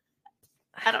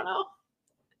 I don't know.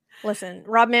 listen,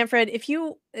 Rob Manfred, if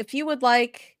you would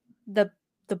like the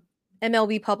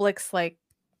MLB public's like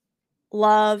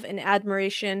love and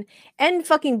admiration and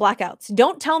fucking blackouts,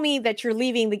 don't tell me that you're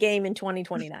leaving the game in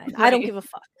 2029. I don't Right. give a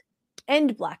fuck.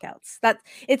 End blackouts.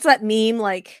 It's that meme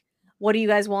like, what do you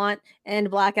guys want? End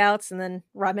blackouts. And then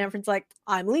Rob Manfred's like,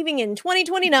 I'm leaving in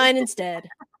 2029 instead.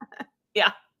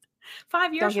 Yeah.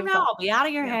 5 years Don't give from a now, fuck. I'll be out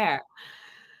of your Yeah. hair.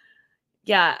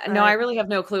 Yeah, no, I really have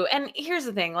no clue. And here's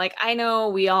the thing, like I know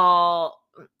we all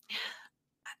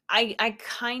I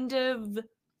kind of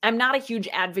I'm not a huge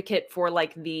advocate for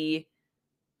like the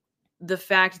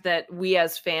fact that we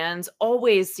as fans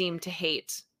always seem to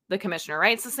hate the commissioner,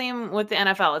 right? It's the same with the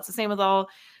NFL. It's the same with all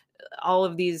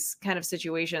of these kind of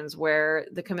situations where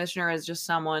the commissioner is just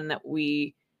someone that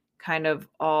we kind of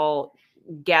all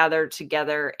gather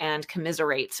together and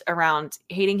commiserate around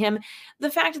hating him. The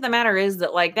fact of the matter is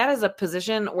that like that is a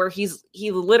position where he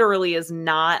literally is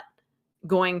not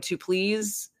going to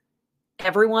please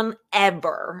everyone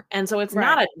ever. And so it's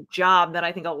not Right. a job that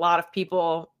I think a lot of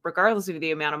people, regardless of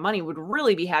the amount of money, would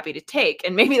really be happy to take.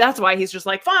 And maybe that's why he's just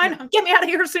like, fine, Yeah. get me out of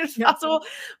here as soon as Yeah. possible.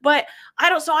 But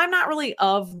so I'm not really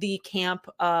of the camp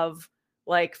of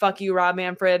like, fuck you, Rob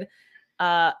Manfred.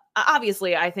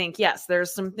 Obviously, I think, yes,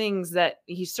 there's some things that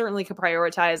he certainly could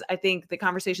prioritize. I think the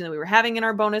conversation that we were having in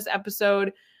our bonus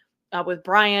episode with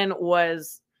Brian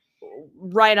was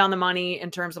right on the money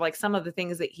in terms of like some of the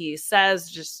things that he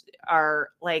says just are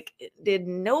like, did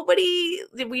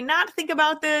we not think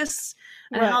about this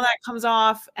and Right. how that comes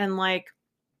off, and like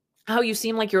how you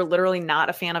seem like you're literally not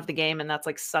a fan of the game, and that's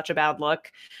like such a bad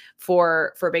look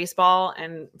for baseball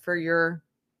and for your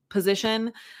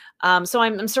position. So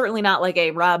I'm certainly not like a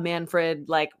Rob Manfred,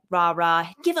 like rah rah,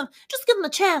 give him a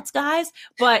chance, guys.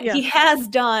 But Yeah. he has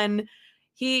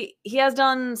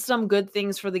done some good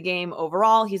things for the game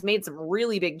overall. He's made some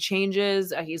really big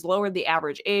changes. He's lowered the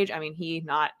average age. I mean, he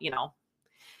not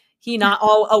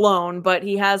all alone, but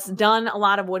he has done a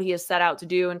lot of what he has set out to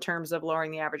do in terms of lowering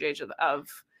the average age of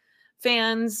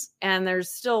fans. And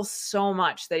there's still so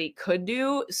much that he could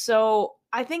do. So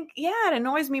I think, yeah, it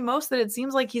annoys me most that it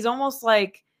seems like he's almost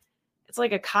like it's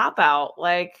like a cop out.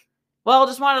 Like, well,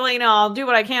 just wanted to let you know I'll do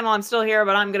what I can while I'm still here,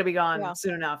 but I'm gonna be gone Yeah.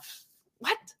 soon enough.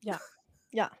 What? Yeah.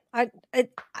 Yeah.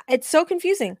 It's so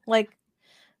confusing. Like,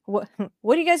 what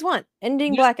do you guys want?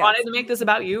 Ending You just blackouts. wanted to make this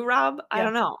about you, Rob? I Yeah.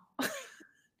 don't know.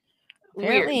 Weird.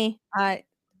 Apparently, I,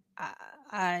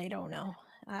 I don't know.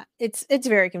 It's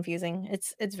very confusing.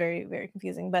 It's very very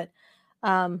confusing. But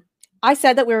um, I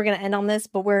said that we were going to end on this,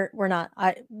 but we're not.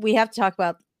 We have to talk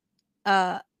about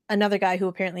uh another guy who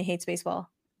apparently hates baseball.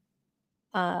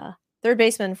 Third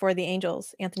baseman for the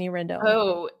Angels, Anthony Rendon.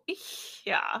 Oh,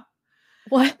 yeah.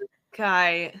 What?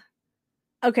 Guy.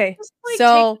 Okay, Just like take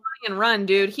so the money and run,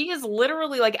 dude. He is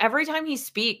literally like every time he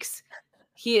speaks,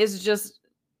 he is just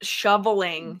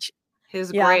shoveling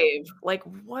his yeah. grave. Like,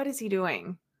 what is he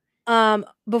doing?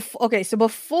 Okay, so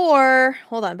before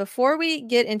we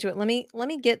get into it, let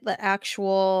me get the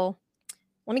actual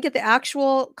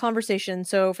conversation.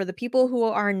 So for the people who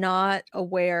are not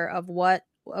aware of what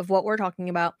we're talking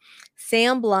about,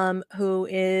 Sam Blum, who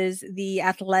is the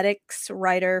athletics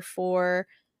writer for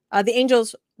the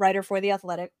Angels writer for the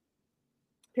Athletic,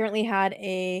 apparently had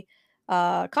a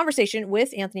conversation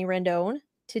with Anthony Rendon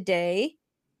today,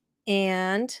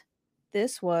 and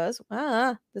this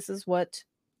is what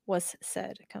was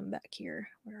said. Come back here.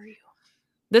 Where are you?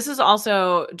 This is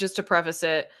also, just to preface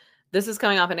it, this is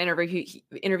coming off an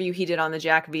interview he did on the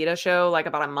Jack Vita show like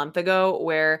about a month ago,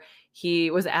 where he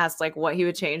was asked like what he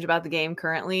would change about the game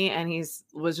currently, and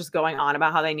was just going on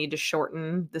about how they need to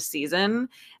shorten the season.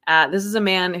 This is a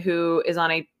man who is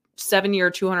on a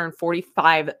 7-year,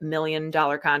 $245 million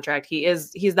contract.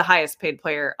 He's the highest paid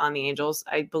player on the Angels,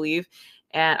 I believe,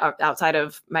 and outside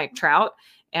of Mike Trout,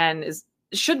 and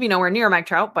should be nowhere near Mike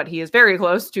Trout, but he is very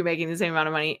close to making the same amount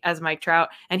of money as Mike Trout.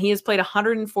 And he has played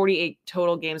 148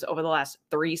 total games over the last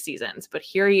 3 seasons. But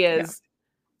here he is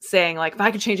saying, like, if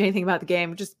I could change anything about the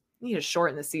game, just need to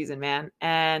shorten the season, man.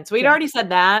 And so he'd already said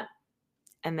that.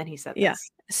 And then he said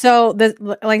this. So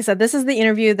like I said, this is the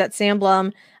interview that Sam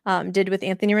Blum did with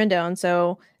Anthony Rendon.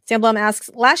 So Sam Blum asks,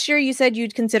 last year you said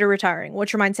you'd consider retiring.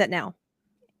 What's your mindset now?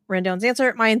 Rendon's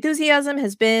answer, my enthusiasm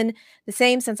has been the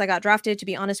same since I got drafted. To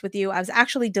be honest with you, I was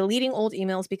actually deleting old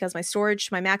emails because my storage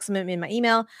to my maximum in my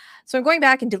email. So I'm going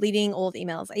back and deleting old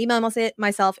emails. I emailed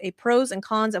myself a pros and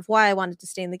cons of why I wanted to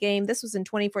stay in the game. This was in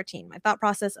 2014. My thought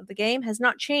process of the game has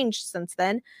not changed since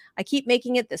then. I keep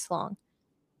making it this long.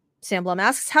 Sam Blum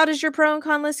asks, how does your pro and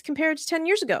con list compare to 10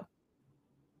 years ago?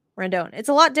 Rendon, it's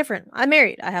a lot different. I'm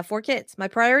married. I have 4 kids. My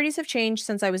priorities have changed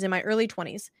since I was in my early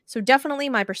 20s. So definitely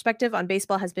my perspective on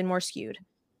baseball has been more skewed.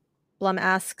 Blum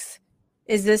asks,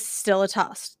 is this still a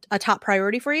top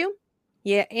priority for you?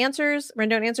 Rendon answers,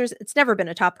 it's never been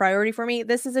a top priority for me.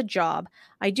 This is a job.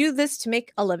 I do this to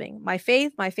make a living. My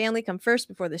faith, my family come first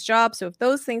before this job. So if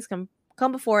those things come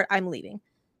before it, I'm leaving.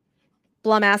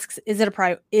 Blum asks, is it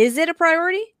a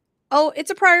priority? Oh,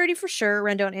 it's a priority for sure,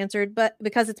 Rendon answered, but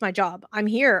because it's my job. I'm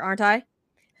here, aren't I?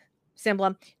 Sam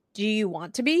Blum, do you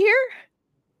want to be here?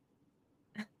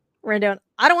 Rendon,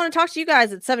 I don't want to talk to you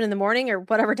guys at 7 in the morning or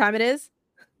whatever time it is.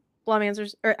 Blum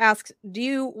answers or asks, do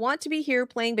you want to be here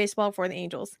playing baseball for the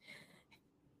Angels?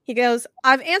 He goes,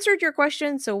 I've answered your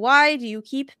question, so why do you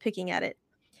keep picking at it?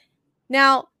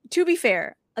 Now, to be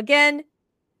fair, again,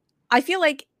 I feel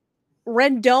like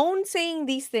Rendon saying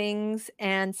these things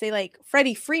and say like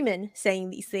Freddie Freeman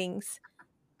saying these things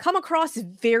come across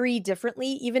very differently,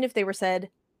 even if they were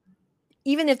said,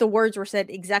 even if the words were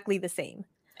said exactly the same.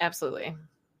 Absolutely.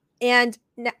 And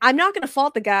I'm not going to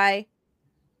fault the guy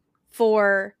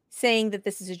for saying that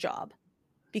this is a job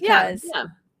because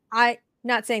I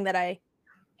not saying that I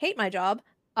hate my job,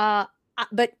 but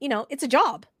it's a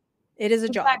job. It is a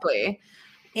job. Exactly.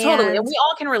 Totally. And And we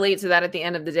all can relate to that at the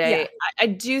end of the day. yeah, I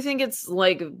do think it's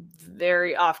like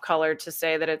very off color to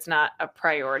say that it's not a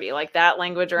priority, like that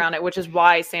language around it, which is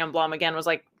why Sam Blum again was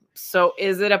like, so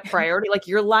is it a priority? Like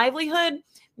your livelihood,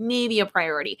 maybe a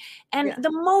priority. And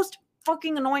the most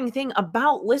fucking annoying thing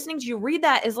about listening to you read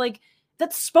that is like,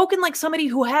 that's spoken like somebody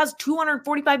who has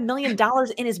 $245 million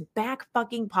in his back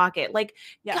fucking pocket. Like,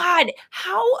 God,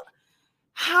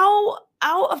 how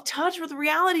out of touch with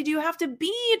reality do you have to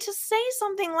be to say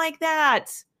something like that?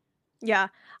 Yeah.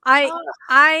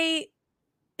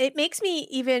 It makes me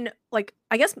even like,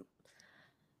 I guess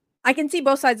I can see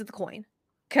both sides of the coin.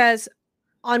 Cause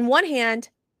on one hand,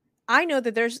 I know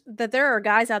that there are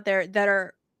guys out there that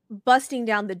are busting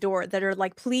down the door that are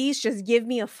like, please just give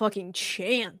me a fucking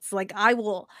chance. Like I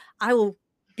will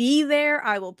be there.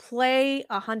 I will play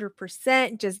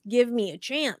 100%. Just give me a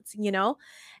chance, you know?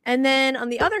 And then on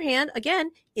the other hand, again,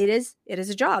 it is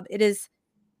a job. It is,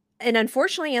 and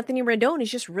unfortunately, Anthony Rendon is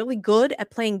just really good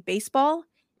at playing baseball.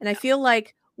 And I feel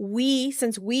like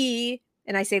since we,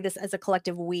 and I say this as a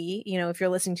collective we, if you're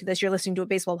listening to this, you're listening to a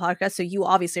baseball podcast. So you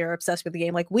obviously are obsessed with the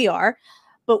game like we are.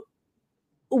 But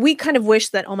we kind of wish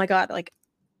that, oh my God, like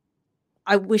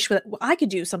I wish that I could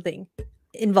do something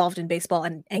involved in baseball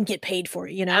and get paid for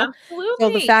it, So the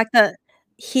Absolutely. fact that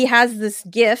he has this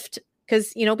gift,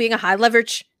 because, being a high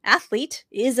leverage athlete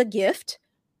is a gift.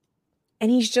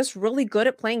 And he's just really good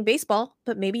at playing baseball,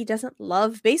 but maybe he doesn't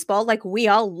love baseball like we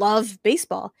all love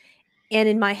baseball. And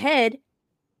in my head,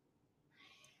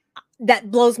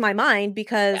 that blows my mind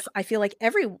because I feel like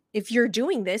if you're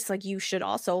doing this, like you should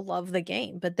also love the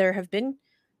game. But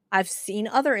I've seen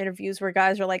other interviews where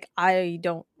guys are like, I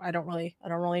don't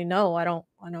really know. I don't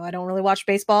really watch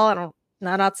baseball.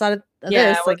 Not outside of Yeah, I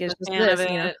this. Like wasn't it's a just fan of this,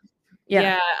 it. Yeah.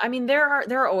 Yeah, I mean there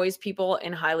are always people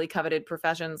in highly coveted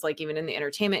professions, like even in the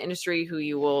entertainment industry, who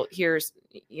you will hear,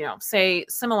 say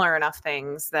similar enough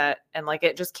things that, and like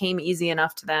it just came easy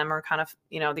enough to them, or kind of,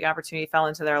 the opportunity fell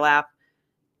into their lap,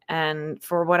 and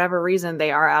for whatever reason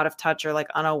they are out of touch or like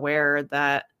unaware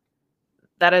that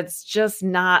it's just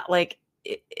not like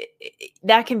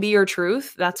that can be your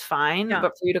truth. That's fine, Yeah.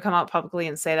 but for you to come out publicly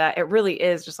and say that, it really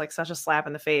is just like such a slap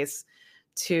in the face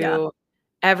Yeah. to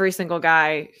every single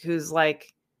guy who's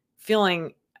like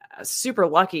feeling super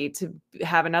lucky to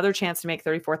have another chance to make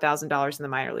 $34,000 in the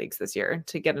minor leagues this year,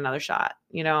 to get another shot,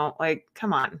 like,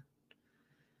 come on.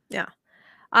 Yeah.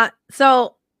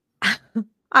 So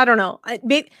I don't know.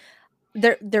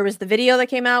 There was the video that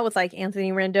came out with like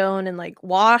Anthony Rendon and like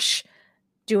Wash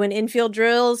doing infield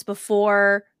drills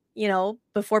before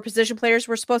position players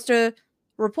were supposed to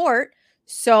report.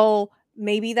 So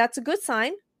maybe that's a good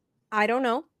sign. I don't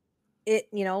know.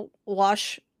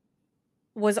 Wash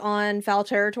was on foul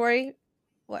territory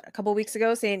a couple weeks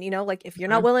ago saying, like if you're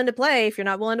not willing to play, if you're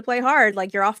not willing to play hard,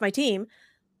 like you're off my team.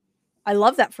 I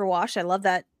love that for Wash. I love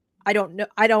that. I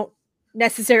don't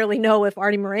necessarily know if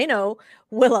Artie Moreno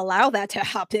will allow that to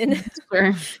happen.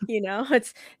 Sure.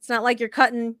 It's not like you're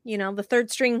cutting, the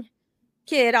third string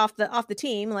kid off the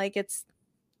team. Like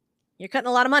you're cutting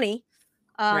a lot of money.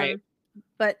 Right.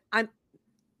 But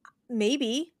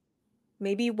maybe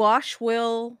Wash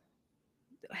will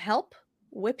help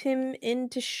whip him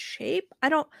into shape. I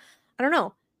don't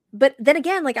know. But then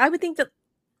again, like I would think that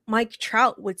Mike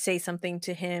Trout would say something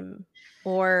to him,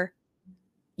 or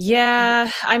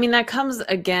yeah, I mean that comes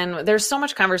again. There's so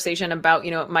much conversation about,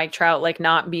 Mike Trout like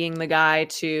not being the guy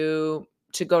to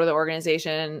go to the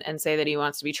organization and say that he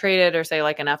wants to be traded, or say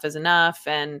like enough is enough,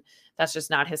 and that's just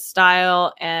not his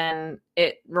style. And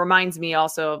it reminds me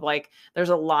also of like there's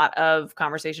a lot of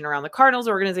conversation around the Cardinals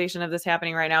organization of this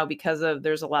happening right now, because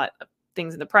there's a lot of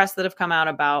things in the press that have come out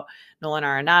about Nolan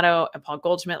Arenado and Paul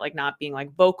Goldschmidt like not being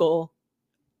like vocal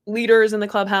leaders in the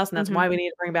clubhouse, and that's why we need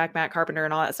to bring back Matt Carpenter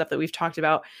and all that stuff that we've talked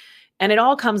about. And it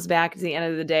all comes back to the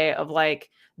end of the day of like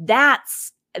that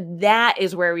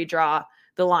is where we draw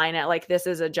the line at like, this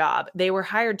is a job. They were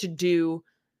hired to do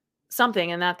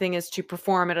something, and that thing is to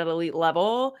perform at an elite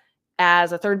level.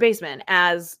 as a third baseman,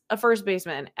 as a first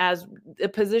baseman, as a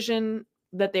position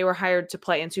that they were hired to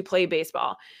play and to play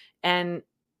baseball. And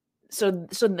so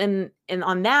then, and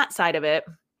on that side of it,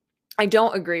 I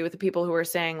don't agree with the people who are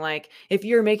saying, like, if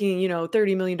you're making,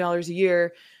 $30 million a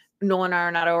year, Nolan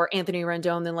Arenado or Anthony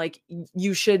Rendon, then like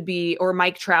you should be, or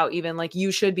Mike Trout, even, like,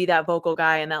 you should be that vocal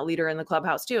guy and that leader in the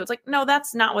clubhouse too. It's like, no,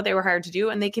 that's not what they were hired to do.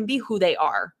 And they can be who they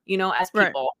are, as Right.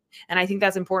 people. And I think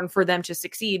that's important for them to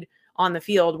succeed on the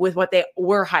field with what they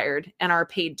were hired and are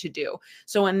paid to do.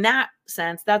 So in that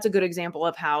sense, that's a good example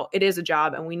of how it is a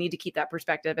job, and we need to keep that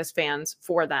perspective as fans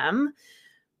for them.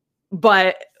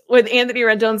 But with Anthony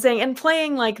Rendon saying and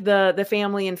playing like the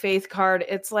family and faith card,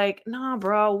 it's like, nah,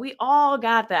 bro, we all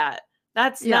got that.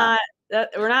 That's not that,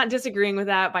 we're not disagreeing with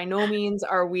that. By no means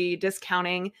are we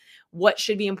discounting what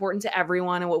should be important to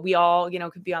everyone and what we all,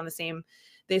 could be on the same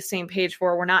page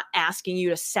for. We're not asking you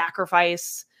to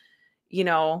sacrifice,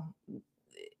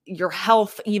 your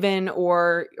health even,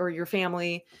 or your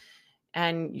family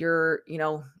and your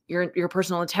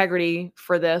personal integrity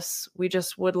for this. We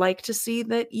just would like to see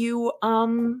that you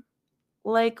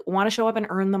like want to show up and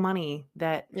earn the money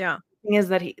that thing is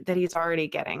that he's already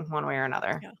getting one way or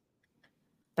another. Yeah.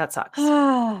 That sucks.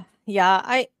 Yeah,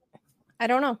 I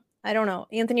don't know.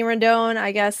 Anthony Rendon,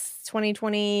 I guess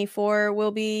 2024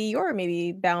 will be your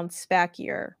maybe bounce back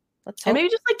year. Let's hope. And maybe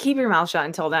just like keep your mouth shut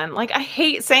until then. Like, I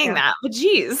hate saying that, but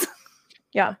geez.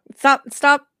 Yeah.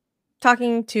 Stop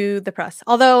talking to the press.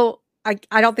 Although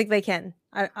I don't think they can.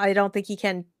 I don't think he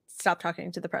can stop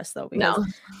talking to the press though,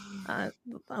 because I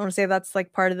want to say that's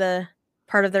like part of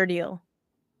their deal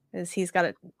is he's got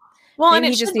it. Well, and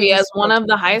it should be as one of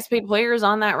the highest paid players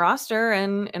on that roster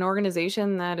and an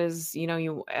organization that is,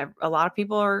 a lot of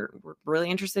people are really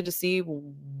interested to see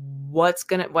what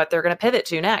they're going to pivot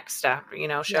to next. After,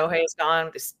 Shohei is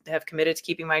gone, have committed to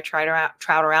keeping Mike Trout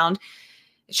around.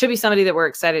 It should be somebody that we're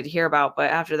excited to hear about. But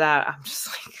after that, I'm just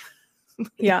like,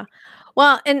 yeah.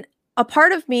 Well, and a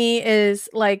part of me is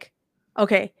like,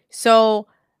 okay, so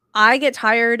I get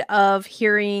tired of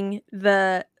hearing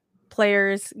the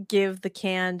players give the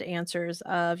canned answers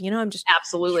of, I'm just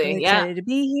absolutely really excited to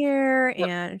be here,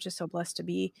 and I'm just so blessed to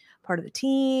be part of the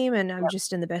team, and I'm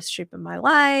just in the best shape of my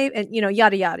life, and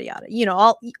yada yada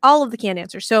yada, all of the canned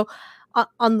answers. So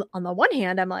on the one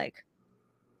hand, I'm like,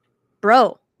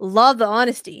 bro, love the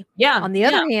honesty. Yeah. On the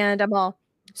other hand, I'm all,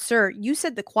 sir, you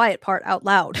said the quiet part out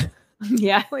loud.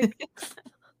 Yeah. Like,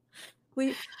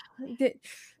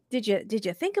 did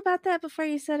you think about that before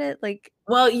you said it? Like,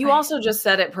 well, you also just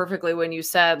said it perfectly when you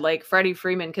said, like, Freddie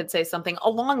Freeman could say something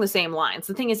along the same lines.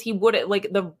 The thing is, he would,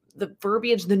 like, the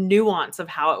verbiage, the nuance of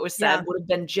how it was said would have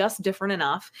been just different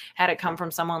enough had it come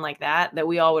from someone like that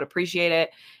we all would appreciate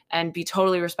it and be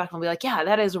totally respectful and be like, yeah,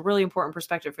 that is a really important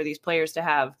perspective for these players to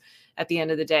have at the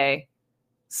end of the day.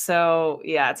 So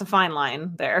yeah, it's a fine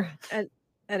line there. It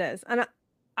is. And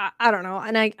I don't know.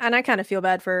 And I kind of feel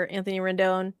bad for Anthony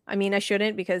Rendon. I mean, I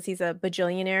shouldn't, because he's a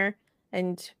bajillionaire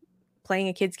and playing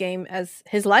a kid's game as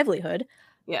his livelihood.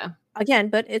 Yeah. Again,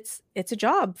 but it's a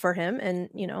job for him, and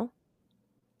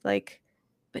like,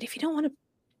 but if you don't want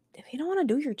to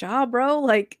do your job, bro,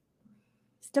 like,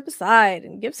 step aside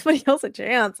and give somebody else a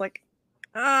chance. Like,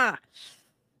 I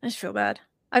just feel bad.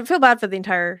 I feel bad for the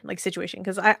entire like situation,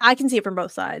 because I can see it from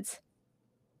both sides.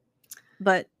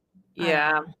 But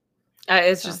yeah.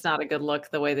 It's just not a good look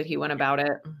the way that he went about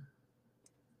it.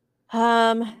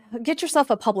 Get yourself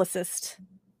a publicist.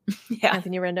 Yeah.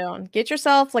 Anthony Rendon. Get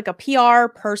yourself like a PR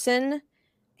person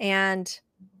and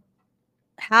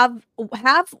have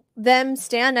them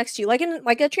stand next to you, like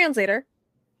a translator.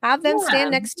 Have them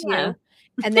stand next to you,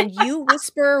 and then you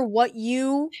whisper what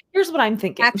you here's what I'm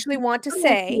thinking actually want to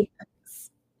say,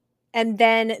 and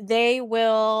then they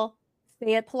will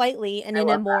say it politely and in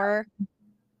a more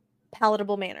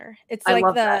palatable manner. It's like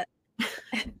the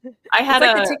I had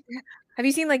have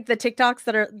you seen like the TikToks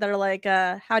that are like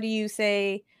how do you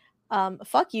say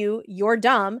fuck you, you're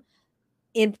dumb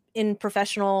in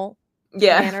professional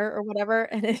manner or whatever,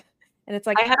 and it's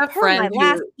like, I had a friend my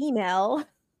last email.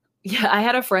 Yeah, I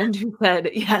had a friend who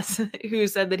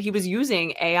said that he was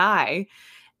using AI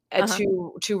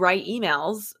to write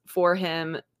emails for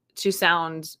him to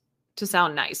sound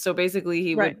nice. So basically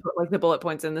he would put like the bullet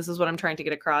points in, this is what I'm trying to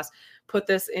get across, put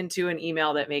this into an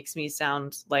email that makes me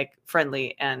sound like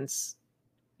friendly and,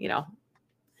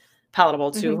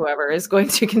 palatable to whoever is going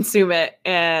to consume it.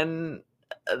 And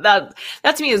that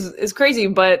to me is crazy.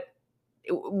 But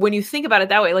when you think about it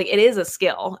that way, like, it is a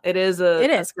skill. It is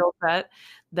a skill set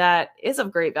that is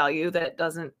of great value that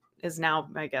is now,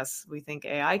 I guess we think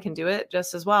AI can do it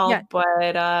just as well. Yeah.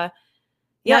 But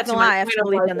not gonna lie, I have to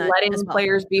believe in that letting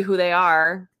players be who they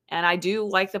are And I do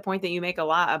like the point that you make a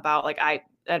lot about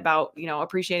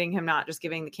appreciating him not just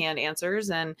giving the canned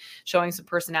answers and showing some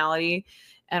personality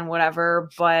and whatever.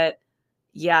 But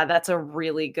yeah, that's a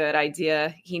really good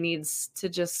idea. He needs to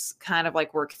just kind of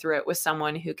like work through it with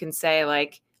someone who can say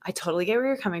like, I totally get where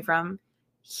you're coming from.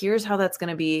 Here's how that's going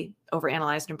to be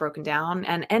overanalyzed and broken down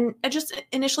and just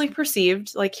initially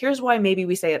perceived. Like, here's why maybe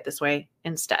we say it this way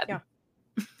instead. Yeah.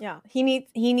 Yeah. He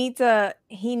needs a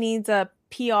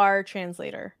PR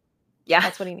translator. Yeah.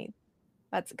 That's what he needs.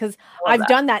 That's because I've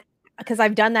done that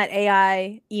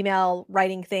AI email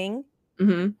writing thing.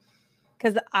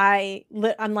 Because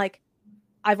I'm like,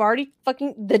 I've already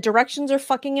the directions are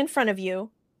fucking in front of you.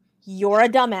 You're a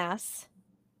dumbass.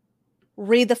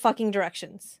 Read the fucking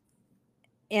directions.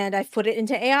 And I've put it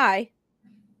into AI,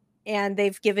 and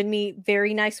they've given me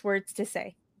very nice words to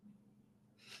say.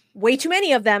 Way too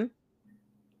many of them,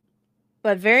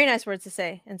 but very nice words to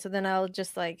say. And so then I'll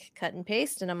just like cut and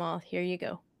paste, and I'm all, here you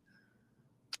go.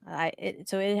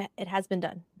 It has been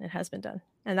done. It has been done.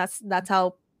 And that's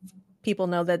how people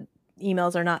know that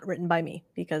emails are not written by me,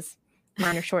 because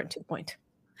mine are short and to the point.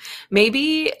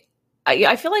 Maybe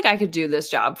I feel like I could do this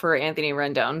job for Anthony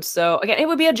Rendon. So again, it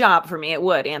would be a job for me. It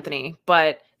would, Anthony.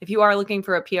 But if you are looking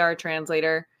for a PR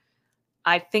translator,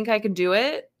 I think I could do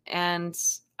it. And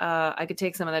I could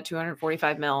take some of that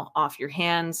 245 mil off your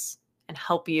hands and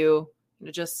help you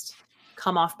just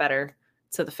come off better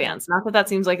to the fans. Not that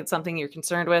seems like it's something you're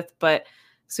concerned with, but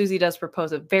Susie does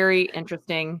propose a very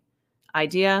interesting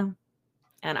idea,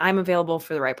 and I'm available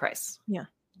for the right price. Yeah.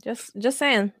 Just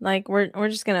saying, like, we're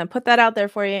just going to put that out there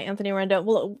for you, Anthony Rendon.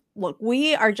 Well, look,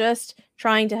 we are just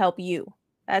trying to help you.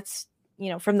 That's,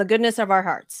 from the goodness of our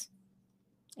hearts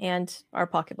and our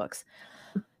pocketbooks.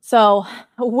 So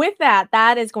with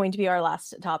that is going to be our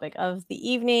last topic of the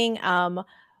evening.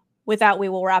 With that, we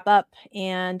will wrap up,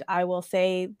 and I will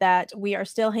say that we are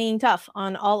still hanging tough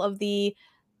on all of the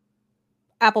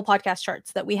Apple Podcast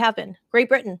charts that we have been. Great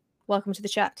Britain, welcome to the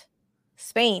chat.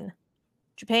 Spain,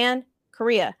 Japan,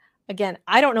 Korea. Again,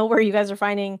 I don't know where you guys are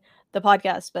finding the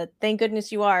podcast, but thank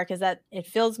goodness you are, because it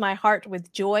fills my heart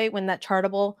with joy when that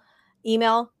Chartable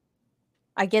email,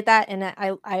 I get that, and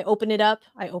I open it up.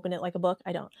 I open it like a book.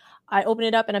 I open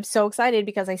it up, and I'm so excited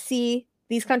because I see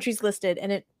these countries listed,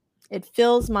 and it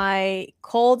fills my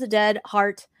cold, dead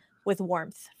heart with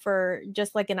warmth for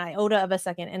just like an iota of a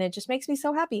second. And it just makes me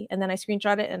so happy. And then I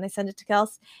screenshot it and I send it to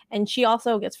Kels, and she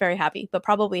also gets very happy, but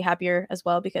probably happier as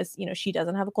well because, she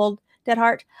doesn't have a cold, dead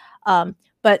heart.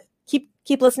 But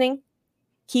keep listening.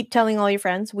 Keep telling all your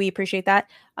friends. We appreciate that.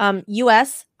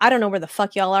 US, I don't know where the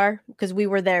fuck y'all are, because we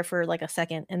were there for like a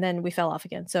second and then we fell off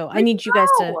again. So I need you guys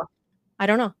to, I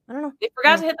don't know. They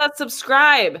forgot to hit that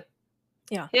subscribe.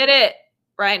 Yeah. Hit it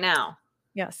right now.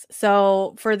 Yes.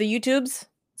 So for the YouTubes,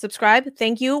 subscribe.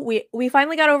 Thank you. We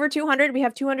finally got over 200. We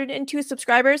have 202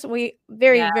 subscribers. We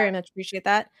very much appreciate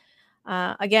that.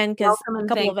 Again, because a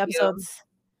couple of episodes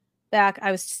back,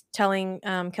 I was telling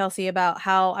Kelsey about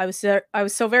how I was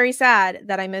so very sad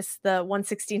that I missed the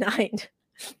 169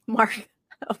 mark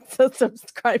of the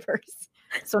subscribers.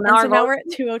 So now we're at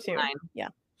 202. Yeah.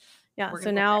 So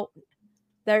now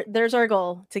there's our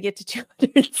goal, to get to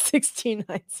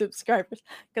 269 subscribers,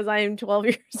 because I am 12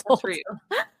 years old. For you.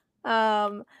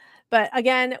 But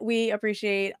again, we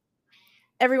appreciate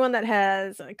everyone that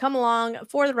has come along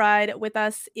for the ride with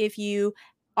us. If you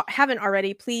haven't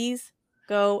already, please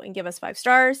go and give us 5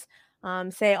 stars.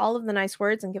 Say all of the nice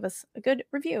words and give us a good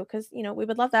review, because we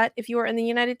would love that. If you are in the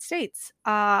United States,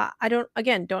 I don't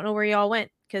know where y'all went,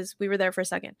 because we were there for a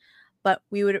second, but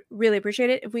we would really appreciate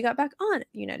it if we got back on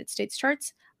the United States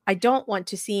charts. I don't want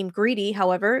to seem greedy,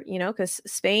 however, because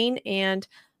Spain and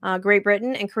Great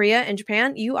Britain and Korea and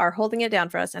Japan, you are holding it down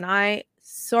for us, and I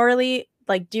sorely,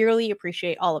 dearly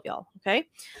appreciate all of y'all. Okay,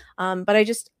 but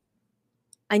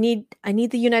I need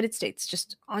the United States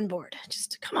just on board.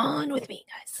 Just come on with me,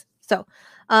 guys. So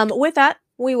with that,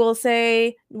 we will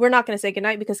say, we're not going to say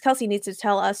goodnight because Kelsey needs to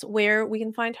tell us where we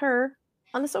can find her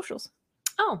on the socials.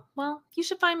 Oh, well, you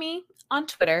should find me on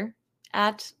Twitter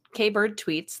at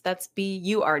KBirdTweets. That's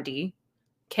BURD,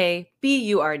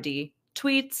 KBURD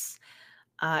tweets.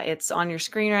 It's on your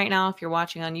screen right now if you're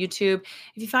watching on YouTube.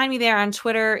 If you find me there on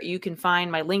Twitter, you can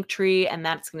find my link tree, and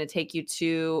that's going to take you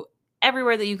to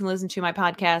everywhere that you can listen to my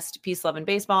podcast, Peace, Love, and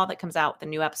Baseball, that comes out with a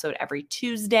new episode every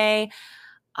Tuesday.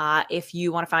 If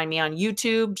you want to find me on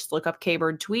YouTube, just look up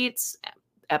K-Bird Tweets.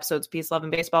 Episodes of Peace, Love,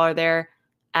 and Baseball are there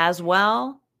as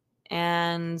well.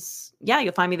 And yeah,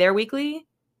 you'll find me there weekly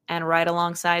and right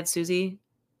alongside Susie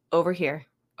over here.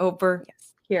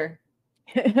 Here.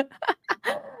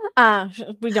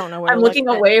 We don't know where I'm looking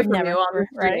away from you on the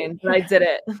screen, but I did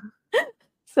it.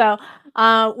 So,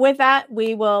 with that,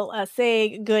 we will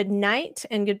say good night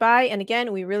and goodbye. And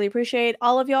again, we really appreciate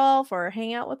all of y'all for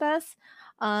hanging out with us.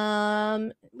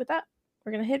 With that,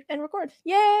 we're gonna hit and record.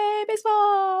 Yay,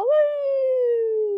 baseball! Woo!